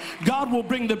right, God will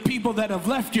bring the people that have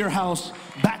left your house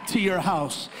back to your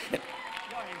house.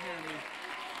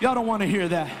 Y'all don't want to hear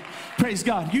that. Praise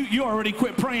God. You already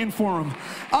quit praying for them.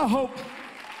 I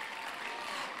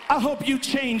hope you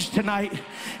change tonight.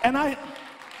 And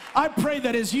I pray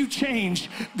that as you change,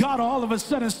 God all of a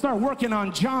sudden start working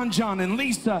on John and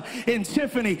Lisa and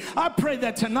Tiffany. I pray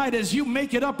that tonight as you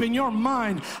make it up in your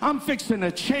mind, I'm fixing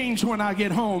to change when I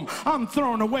get home. I'm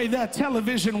throwing away that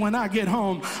television when I get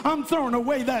home. I'm throwing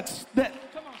away that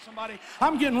come on somebody.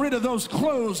 I'm getting rid of those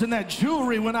clothes and that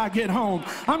jewelry when I get home.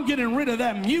 I'm getting rid of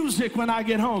that music when I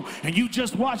get home. And you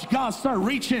just watch God start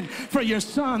reaching for your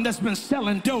son that's been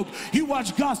selling dope. You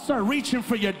watch God start reaching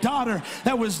for your daughter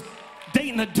that was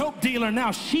dating a dope dealer.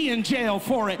 Now she in jail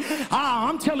for it.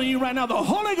 I'm telling you right now, the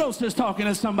Holy Ghost is talking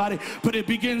to somebody. But it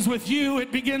begins with you.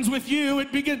 It begins with you.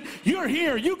 You're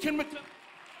here. You can.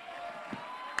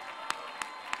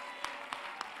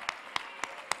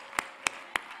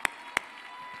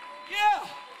 Yeah.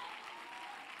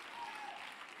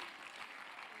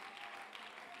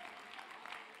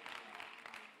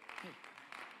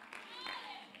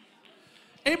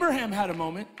 Abraham had a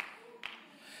moment.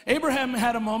 Abraham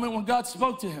had a moment when God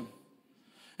spoke to him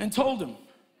and told him,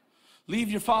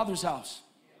 leave your father's house.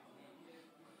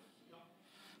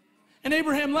 And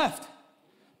Abraham left.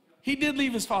 He did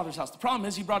leave his father's house. The problem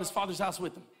is he brought his father's house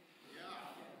with him.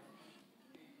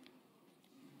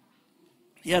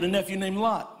 He had a nephew named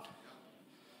Lot.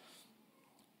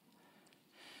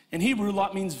 In Hebrew,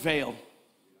 Lot means veil.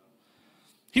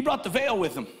 He brought the veil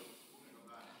with him.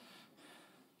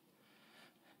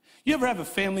 You ever have a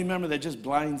family member that just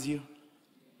blinds you?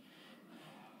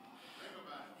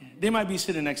 They might be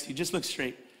sitting next to you. Just look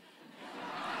straight.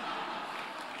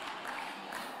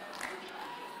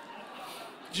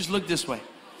 Just look this way.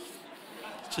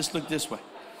 Just look this way.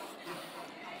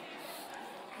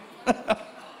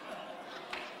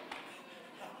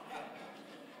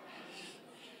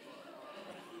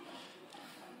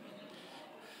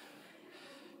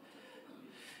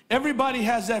 Everybody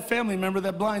has that family member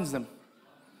that blinds them.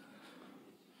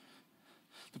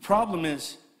 The problem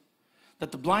is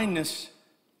that the blindness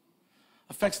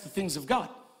affects the things of God.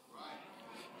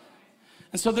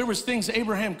 And so there was things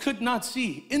Abraham could not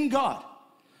see in God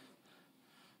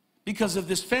because of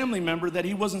this family member that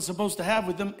he wasn't supposed to have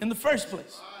with him in the first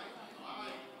place.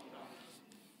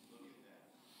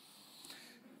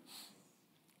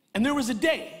 And there was a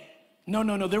day,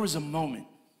 there was a moment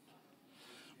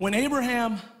when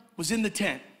Abraham was in the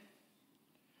tent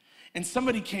and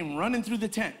somebody came running through the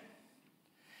tent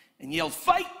and yelled,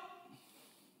 fight.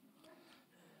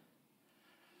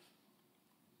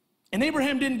 And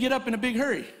Abraham didn't get up in a big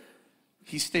hurry.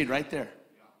 He stayed right there.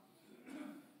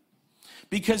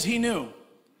 Because he knew,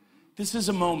 this is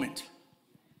a moment.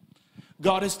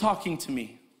 God is talking to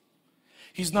me.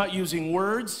 He's not using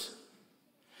words.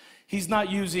 He's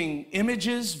not using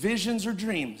images, visions, or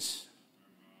dreams.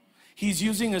 He's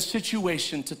using a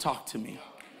situation to talk to me.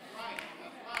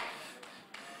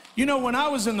 You know, when I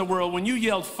was in the world, when you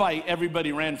yelled fight,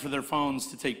 everybody ran for their phones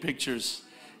to take pictures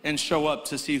and show up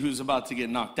to see who's about to get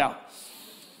knocked out.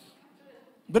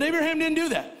 But Abraham didn't do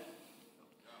that.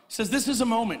 He says, this is a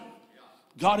moment.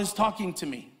 God is talking to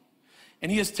me. And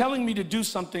he is telling me to do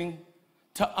something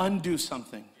to undo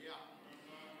something.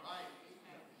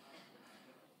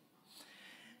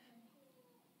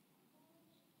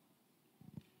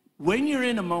 When you're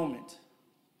in a moment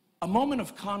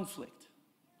of conflict,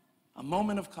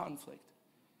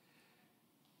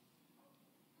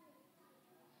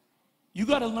 you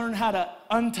got to learn how to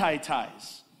untie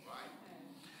ties.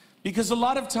 Because a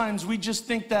lot of times we just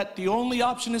think that the only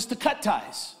option is to cut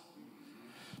ties.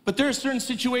 But there are certain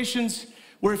situations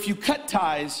where if you cut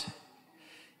ties,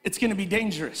 it's going to be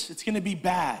dangerous. It's going to be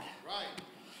bad. Right.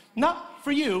 Not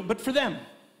for you, but for them.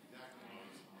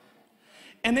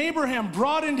 And Abraham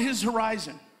broadened his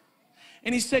horizon.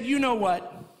 And he said, you know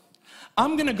what?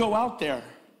 I'm going to go out there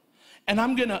and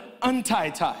I'm going to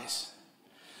untie ties.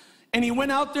 And he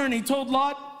went out there and he told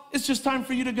Lot, it's just time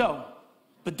for you to go.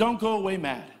 But don't go away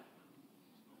mad.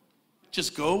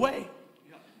 Just go away.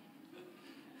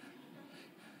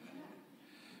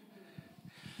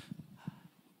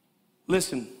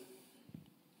 Listen,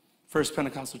 First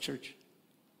Pentecostal Church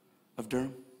of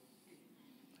Durham.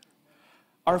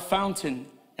 Our fountain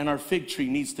and our fig tree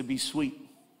needs to be sweet.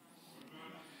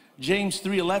 James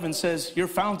 3:11 says your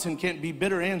fountain can't be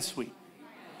bitter and sweet.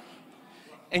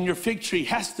 And your fig tree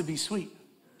has to be sweet.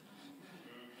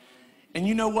 And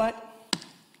you know what?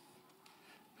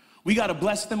 We got to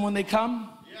bless them when they come,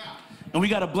 and we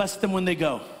got to bless them when they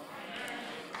go.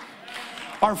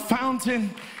 Our fountain,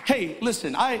 hey,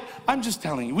 listen, I'm just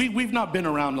telling you, we've not been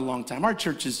around a long time. Our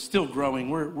church is still growing.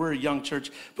 We're a young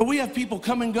church, but we have people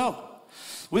come and go.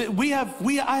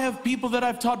 I have people that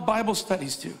I've taught Bible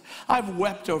studies to. I've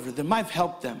wept over them. I've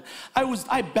helped them.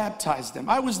 I baptized them.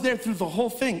 I was there through the whole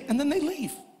thing, and then they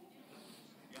leave.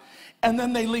 And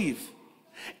then they leave.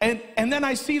 And then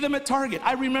I see them at Target.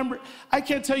 I remember, I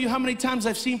can't tell you how many times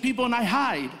I've seen people and I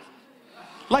hide.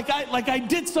 Like I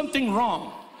did something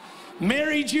wrong.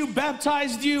 Married you,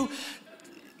 baptized you,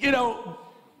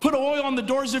 put oil on the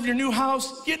doors of your new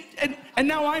house, and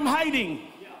now I'm hiding.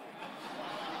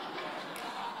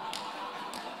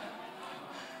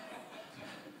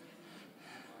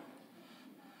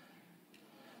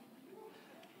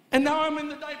 And now I'm in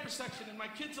the diaper section and my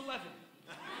kid's 11.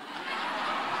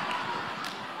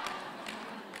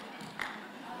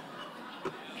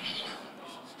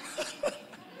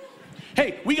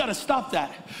 Hey, we got to stop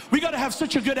that. We got to have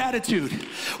such a good attitude.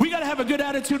 We got to have a good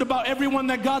attitude about everyone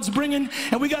that God's bringing,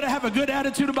 and we got to have a good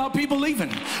attitude about people leaving.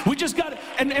 We just got to,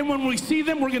 and when we see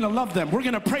them, we're going to love them. We're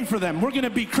going to pray for them. We're going to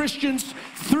be Christians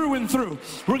through and through.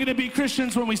 We're going to be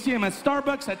Christians when we see them at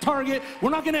Starbucks, at Target.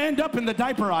 We're not going to end up in the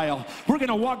diaper aisle. We're going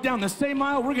to walk down the same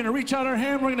aisle. We're going to reach out our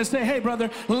hand. We're going to say, hey, brother,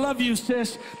 love you,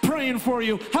 sis. Praying for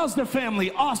you. How's the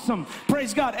family? Awesome.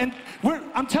 Praise God. And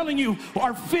I'm telling you,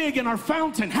 our fig and our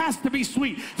fountain has to be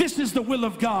sweet. This is the will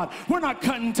of God. We're not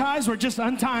cutting ties, we're just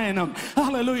untying them.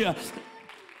 Hallelujah.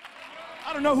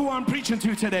 I don't know who I'm preaching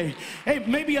to today. Hey,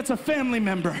 maybe it's a family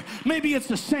member. Maybe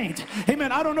it's a saint.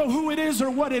 Amen. I don't know who it is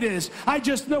or what it is. I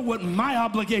just know what my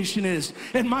obligation is.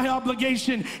 And my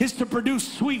obligation is to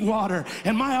produce sweet water.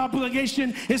 And my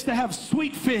obligation is to have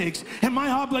sweet figs. And my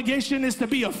obligation is to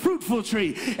be a fruitful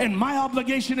tree. And my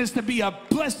obligation is to be a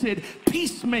blessed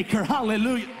peacemaker.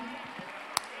 Hallelujah.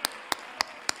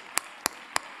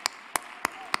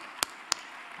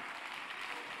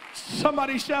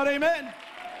 Somebody shout amen.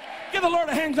 Give the Lord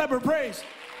a hand clap of praise.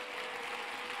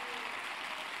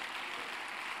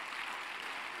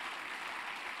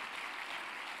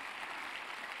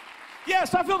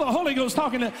 Yes, I feel the Holy Ghost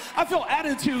talking. I feel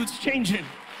attitudes changing.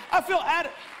 I feel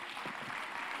attitude.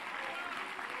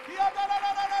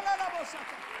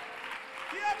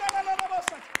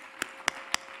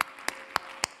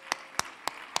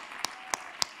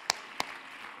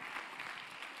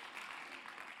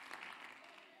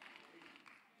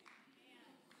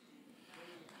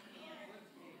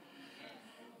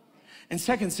 In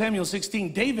 2 Samuel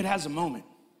 16, David has a moment.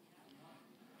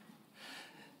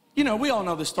 You know, we all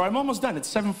know this story. I'm almost done.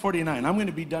 It's 7:49. I'm going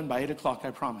to be done by 8 o'clock,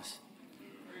 I promise.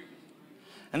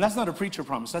 And that's not a preacher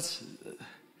promise. That's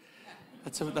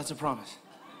a promise.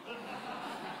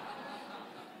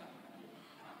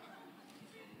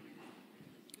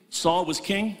 Saul was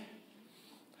king.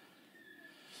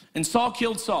 And Saul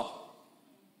killed Saul.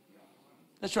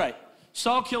 That's right.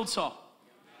 Saul killed Saul.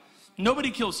 Nobody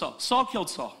killed Saul. Saul killed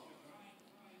Saul.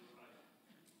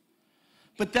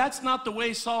 But that's not the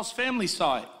way Saul's family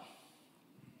saw it.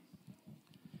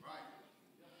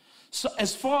 So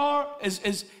as far as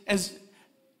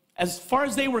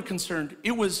they were concerned,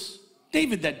 it was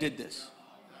David that did this.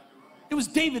 It was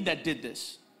David that did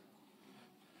this.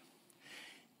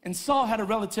 And Saul had a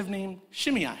relative named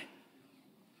Shimei.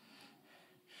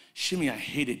 Shimei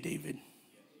hated David.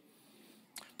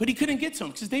 But he couldn't get to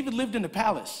him because David lived in the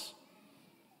palace.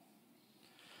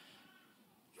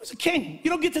 He was a king. You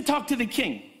don't get to talk to the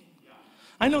king.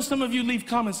 I know some of you leave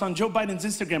comments on Joe Biden's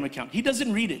Instagram account. He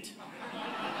doesn't read it.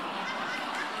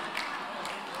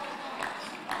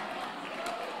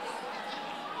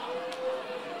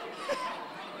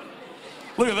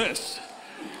 Look at this.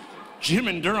 Jim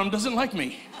in Durham doesn't like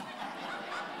me.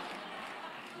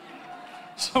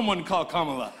 Someone call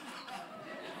Kamala.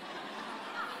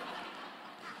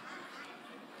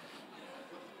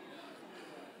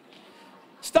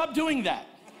 stop doing that.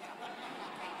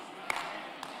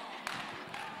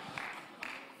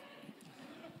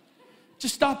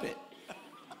 Just stop it.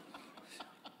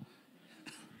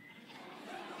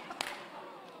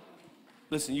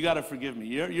 Listen, you got to forgive me.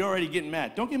 You're already getting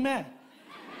mad. Don't get mad.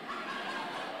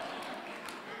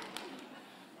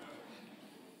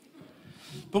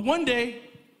 But one day,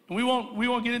 and we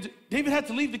won't get into, David had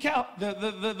to leave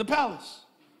the palace.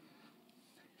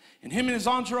 And him and his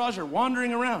entourage are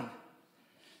wandering around.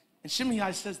 And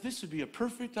Shimei says, this would be a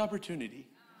perfect opportunity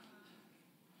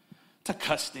to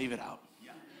cuss David out.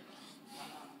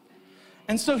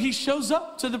 And so he shows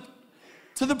up to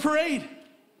the parade.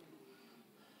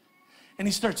 And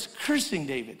he starts cursing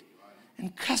David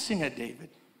and cussing at David.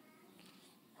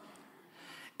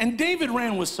 And David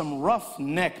ran with some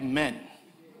roughneck men.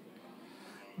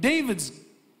 David's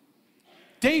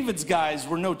guys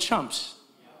were no chumps.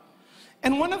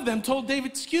 And one of them told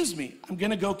David, excuse me, I'm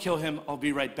gonna go kill him, I'll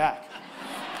be right back.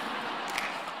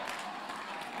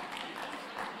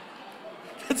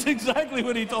 That's exactly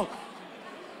what he told.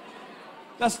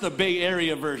 That's the Bay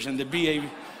Area version, the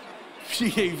BAV.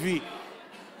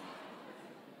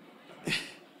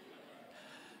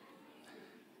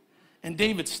 And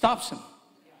David stops him.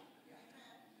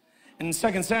 In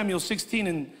 2 Samuel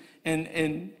 16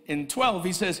 and 12,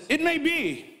 he says, it may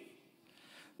be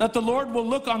that the Lord will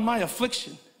look on my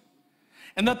affliction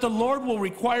and that the Lord will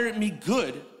require me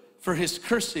good for his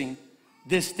cursing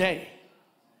this day.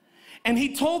 And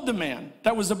he told the man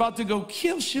that was about to go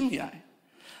kill Shimei,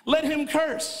 let him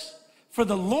curse, for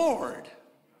the Lord,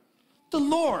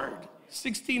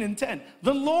 16 and 10,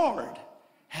 the Lord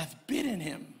hath bidden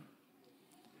him.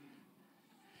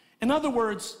 In other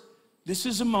words, this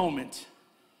is a moment.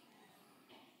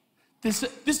 This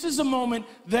is a moment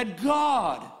that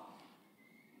God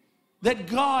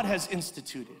has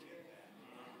instituted.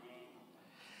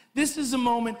 This is a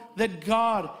moment that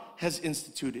God has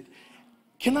instituted.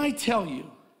 Can I tell you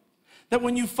that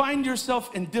when you find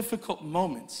yourself in difficult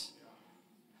moments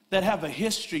that have a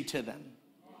history to them,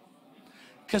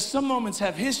 because some moments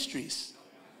have histories,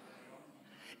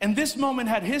 and this moment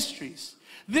had histories.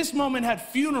 This moment had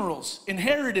funerals,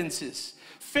 inheritances,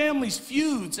 families,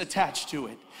 feuds attached to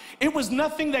it. It was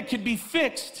nothing that could be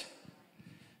fixed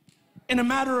in a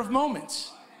matter of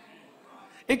moments.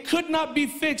 It could not be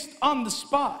fixed on the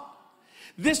spot.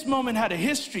 This moment had a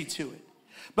history to it.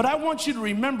 But I want you to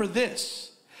remember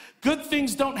this. Good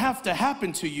things don't have to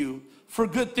happen to you for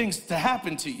good things to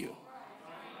happen to you.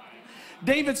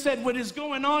 David said, what is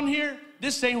going on here,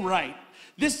 this ain't right.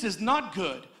 This is not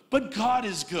good, but God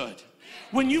is good.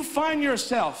 When you find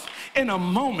yourself in a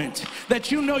moment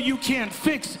that you know you can't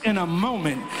fix in a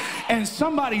moment, and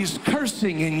somebody's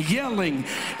cursing and yelling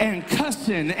and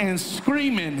cussing and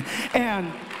screaming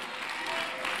and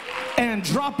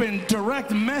dropping direct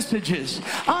messages,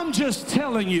 I'm just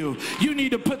telling you, you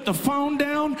need to put the phone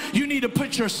down, you need to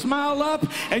put your smile up,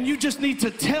 and you just need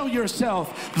to tell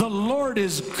yourself, the Lord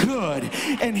is good,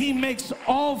 and he makes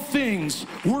all things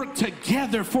work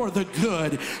together for the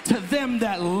good to them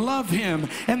that love him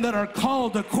and that are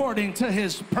called according to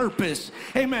his purpose.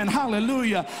 Amen.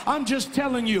 Hallelujah. I'm just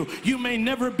telling you, you may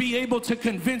never be able to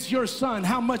convince your son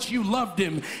how much you loved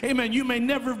him. Amen. You may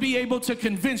never be able to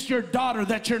convince your daughter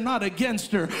that you're not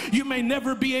against her. You may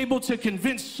never be able to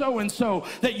convince so-and-so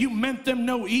that you meant them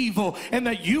no evil and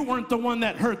that you weren't the one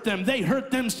that hurt them. They hurt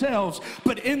themselves.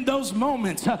 But in those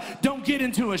moments, don't get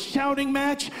into a shouting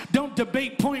match. Don't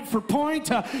debate point for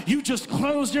point. You just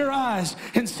close your eyes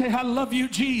and say, I love you,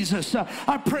 Jesus.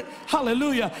 I pray,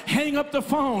 hallelujah. Hang up the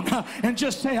phone and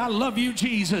just say, I love you,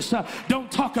 Jesus.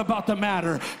 Don't talk about the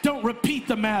matter. Don't repeat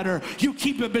the matter. You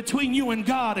keep it between you and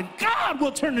God, and God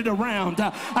will turn it around.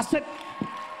 I said,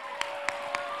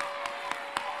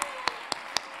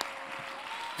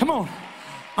 come on.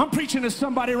 I'm preaching to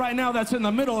somebody right now that's in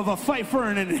the middle of a fight for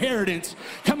an inheritance.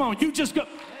 Come on, you just go.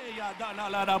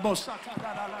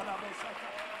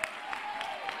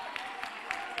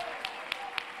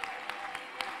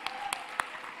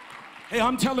 Hey,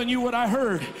 I'm telling you what I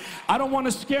heard. I don't want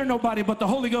to scare nobody, but the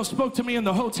Holy Ghost spoke to me in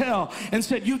the hotel and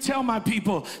said, you tell my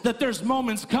people that there's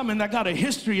moments coming that got a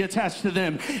history attached to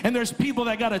them. And there's people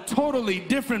that got a totally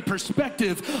different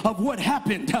perspective of what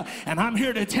happened. And I'm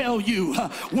here to tell you,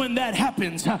 when that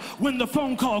happens, when the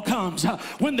phone call comes,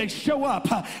 when they show up,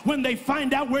 when they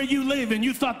find out where you live and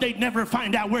you thought they'd never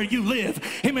find out where you live.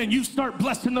 Amen. You start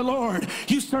blessing the Lord.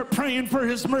 You start praying for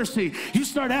his mercy. You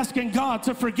start asking God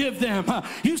to forgive them.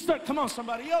 You start, come on,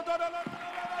 somebody.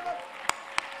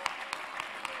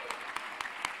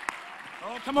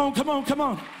 Oh, come on, come on, come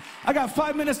on. I got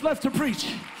 5 minutes left to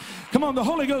preach. Come on, the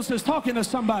Holy Ghost is talking to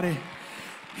somebody.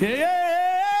 Yeah.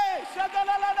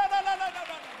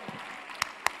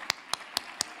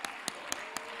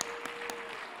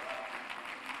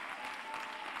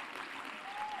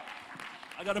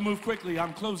 I got to move quickly.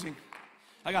 I'm closing.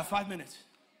 I got 5 minutes.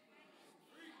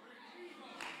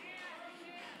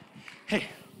 Hey,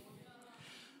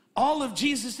 all of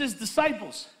Jesus'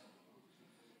 disciples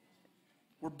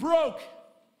were broke.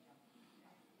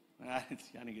 I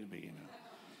didn't get a big amen.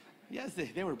 Yes,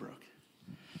 they were broke.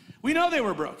 We know they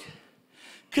were broke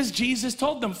because Jesus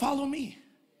told them, follow me.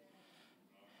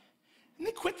 And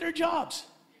they quit their jobs.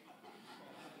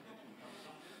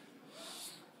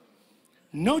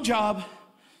 No job,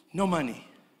 no money.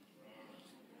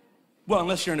 Well,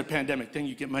 unless you're in a pandemic, then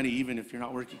you get money even if you're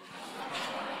not working.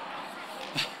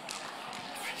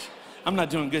 I'm not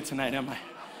doing good tonight, am I?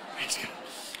 Praise God.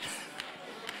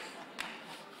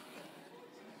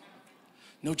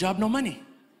 No job, no money.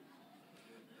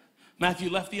 Matthew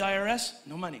left the IRS,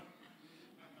 no money.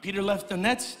 Peter left the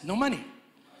nets, no money.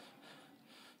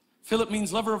 Philip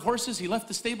means lover of horses, he left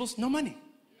the stables, no money.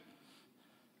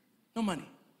 No money.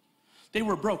 They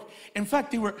were broke. In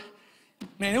fact,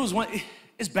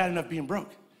 it's bad enough being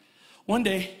broke. One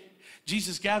day,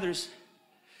 Jesus gathers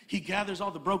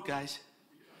all the broke guys,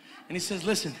 and he says,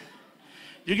 listen,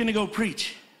 you're gonna go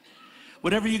preach.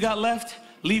 Whatever you got left,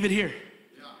 leave it here.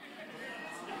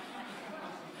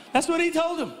 That's what he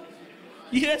told them.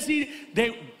 Yes,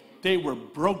 they were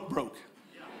broke.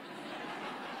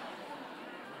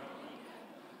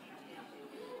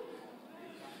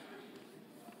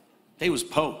 They was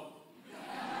po.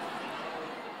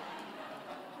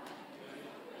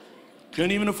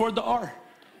 Couldn't even afford the R.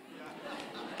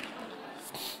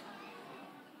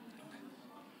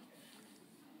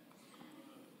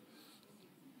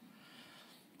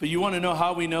 But you want to know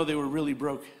how we know they were really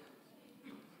broke?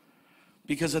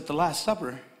 Because at the Last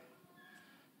Supper,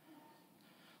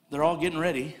 they're all getting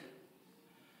ready.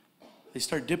 They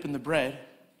start dipping the bread.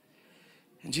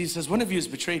 And Jesus says, one of you has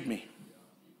betrayed me.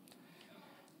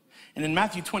 And in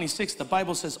Matthew 26, the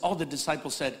Bible says all the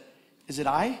disciples said, is it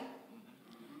I?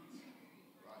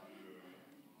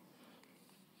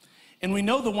 And we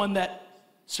know the one that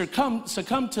succumbed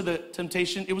to the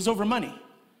temptation, it was over money.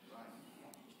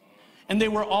 And they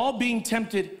were all being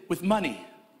tempted with money.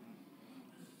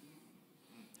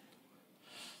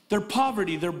 Their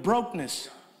poverty, their brokenness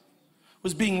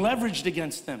was being leveraged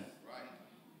against them.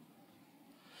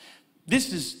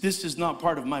 This is not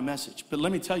part of my message, but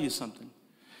let me tell you something.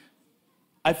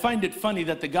 I find it funny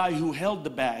that the guy who held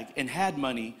the bag and had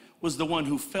money was the one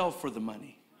who fell for the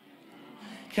money.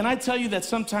 Can I tell you that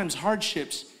sometimes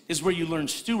hardships is where you learn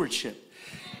stewardship?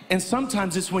 And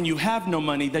sometimes it's when you have no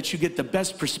money that you get the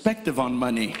best perspective on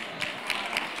money.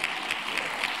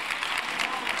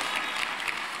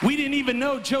 We didn't even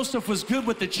know Joseph was good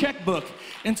with the checkbook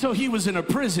until he was in a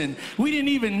prison. We didn't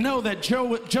even know that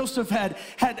Joseph had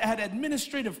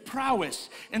administrative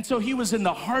prowess until he was in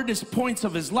the hardest points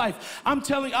of his life. I'm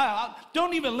telling you,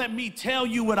 don't even let me tell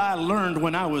you what I learned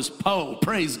when I was po.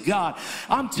 Praise God.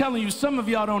 I'm telling you, some of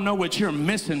y'all don't know what you're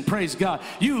missing. Praise God.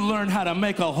 You learn how to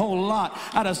make a whole lot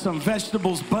out of some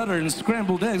vegetables, butter, and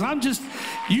scrambled eggs.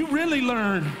 You really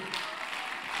learn.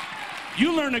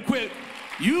 You learn to quit.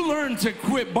 You learn to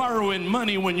quit borrowing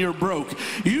money when you're broke.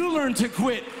 You learn to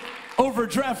quit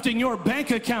overdrafting your bank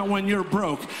account when you're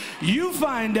broke. You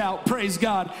find out, praise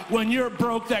God, when you're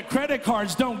broke that credit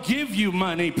cards don't give you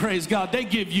money, praise God, they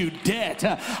give you debt.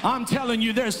 I'm telling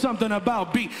you, there's something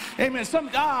about amen.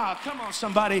 Come on,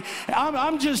 somebody.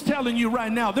 I'm just telling you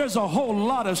right now, there's a whole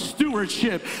lot of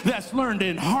stewardship that's learned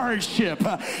in hardship.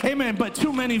 Amen. But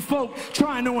too many folk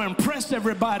trying to impress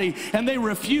everybody, and they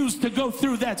refuse to go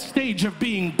through that stage of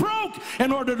being broke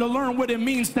in order to learn what it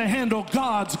means to handle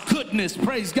God's goodness,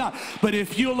 praise God. But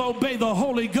if you'll obey the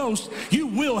Holy Ghost, you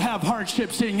will have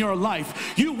hardships in your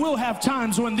life. You will have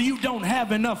times when you don't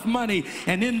have enough money.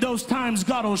 And in those times,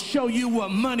 God will show you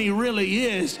what money really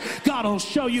is. God will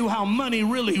show you how money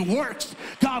really works.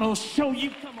 God will show you.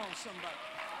 Come on, somebody.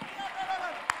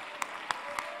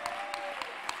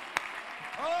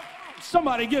 Oh,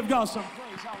 somebody give God some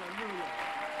praise. Hallelujah.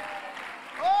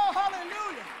 Oh,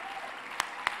 hallelujah.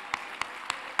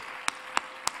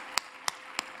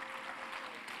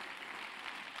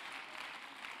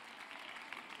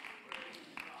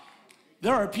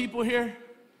 There are people here,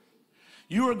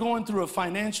 you are going through a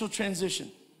financial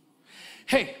transition.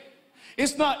 Hey,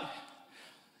 it's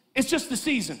just the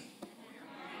season.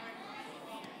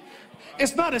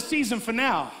 It's not a season for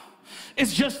now.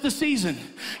 It's just the season.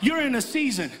 You're in a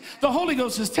season. The Holy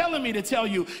Ghost is telling me to tell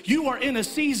you, you are in a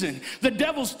season. The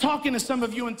devil's talking to some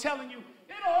of you and telling you,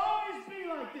 it'll always be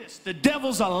like The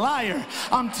devil's a liar.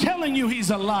 I'm telling you he's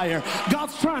a liar.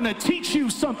 God's trying to teach you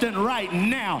something right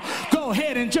now. Go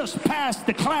ahead and just pass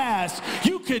the class.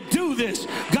 You could do this.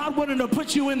 God wouldn't have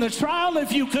put you in the trial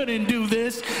if you couldn't do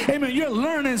this. Amen. You're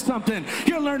learning something.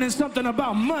 You're learning something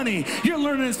about money. You're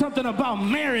learning something about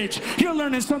marriage. You're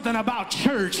learning something about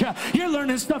church. You're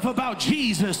learning stuff about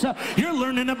Jesus. You're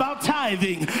learning about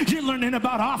tithing. You're learning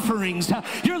about offerings.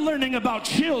 You're learning about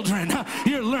children.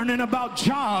 You're learning about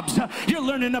jobs. You're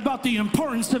learning about the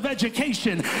importance of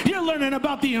education. You're learning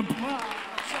about the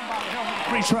somebody help me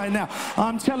preach right now.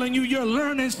 I'm telling you, you're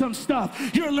learning some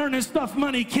stuff. You're learning stuff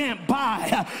money can't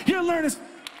buy. You're learning.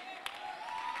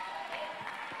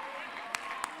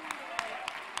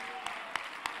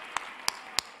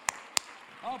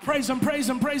 Oh, praise him, praise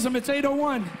him, praise him. It's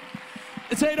 8:01.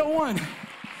 It's 8:01.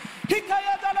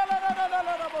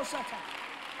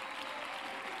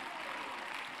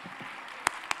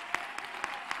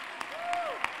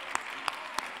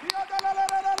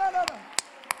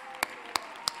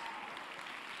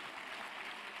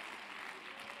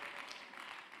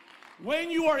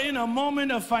 When you are in a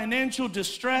moment of financial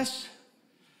distress,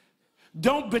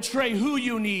 don't betray who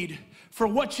you need for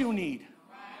what you need.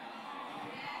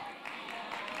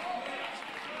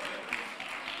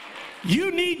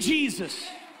 You need Jesus.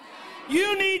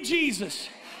 You need Jesus.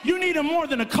 You need him more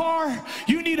than a car.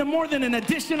 You need him more than an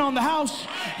addition on the house.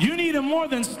 You need him more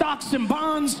than stocks and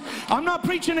bonds. I'm not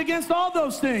preaching against all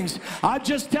those things. I'm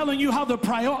just telling you how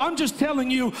I'm just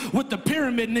telling you what the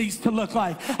pyramid needs to look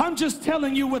like. I'm just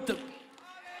telling you what the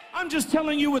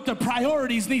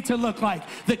priorities need to look like.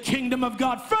 The kingdom of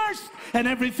God first and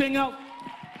everything else.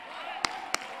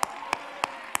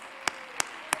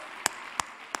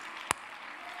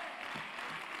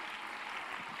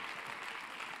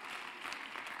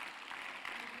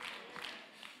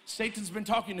 Satan's been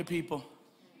talking to people.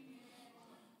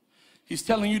 He's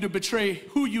telling you to betray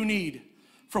who you need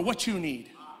for what you need.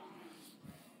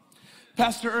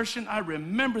 Pastor Urshan, I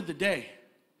remember the day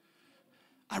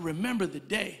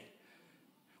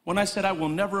when I said I will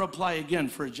never apply again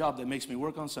for a job that makes me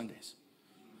work on Sundays.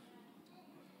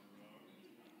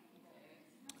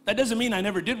 That doesn't mean I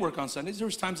never did work on Sundays. There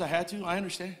was times I had to, I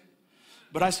understand.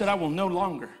 But I said I will no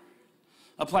longer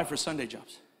apply for Sunday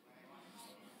jobs.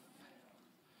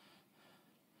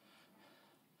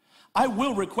 I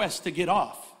will request to get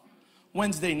off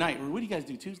Wednesday night. Or what do you guys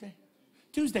do, Tuesday?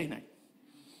 Tuesday night.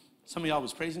 Some of y'all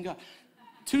was praising God.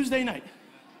 Tuesday night.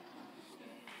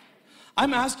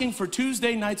 I'm asking for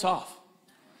Tuesday nights off.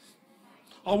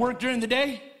 I'll work during the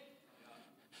day.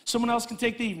 Someone else can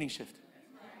take the evening shift.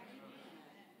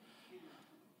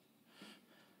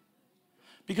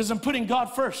 Because I'm putting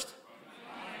God first.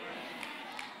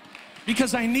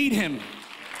 Because I need him.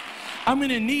 I'm going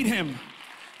to need him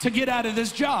to get out of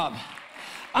this job.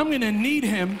 I'm going to need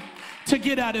him to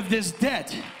get out of this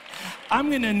debt. I'm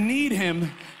going to need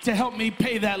him to help me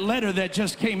pay that letter that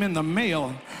just came in the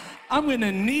mail. I'm going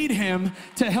to need him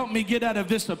to help me get out of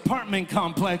this apartment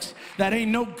complex that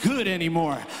ain't no good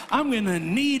anymore. I'm going to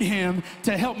need him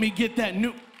to help me get that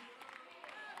new...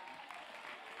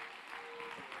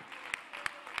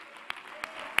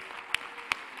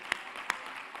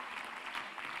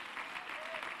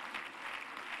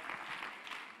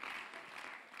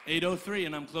 (8:03)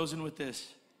 and I'm closing with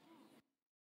this.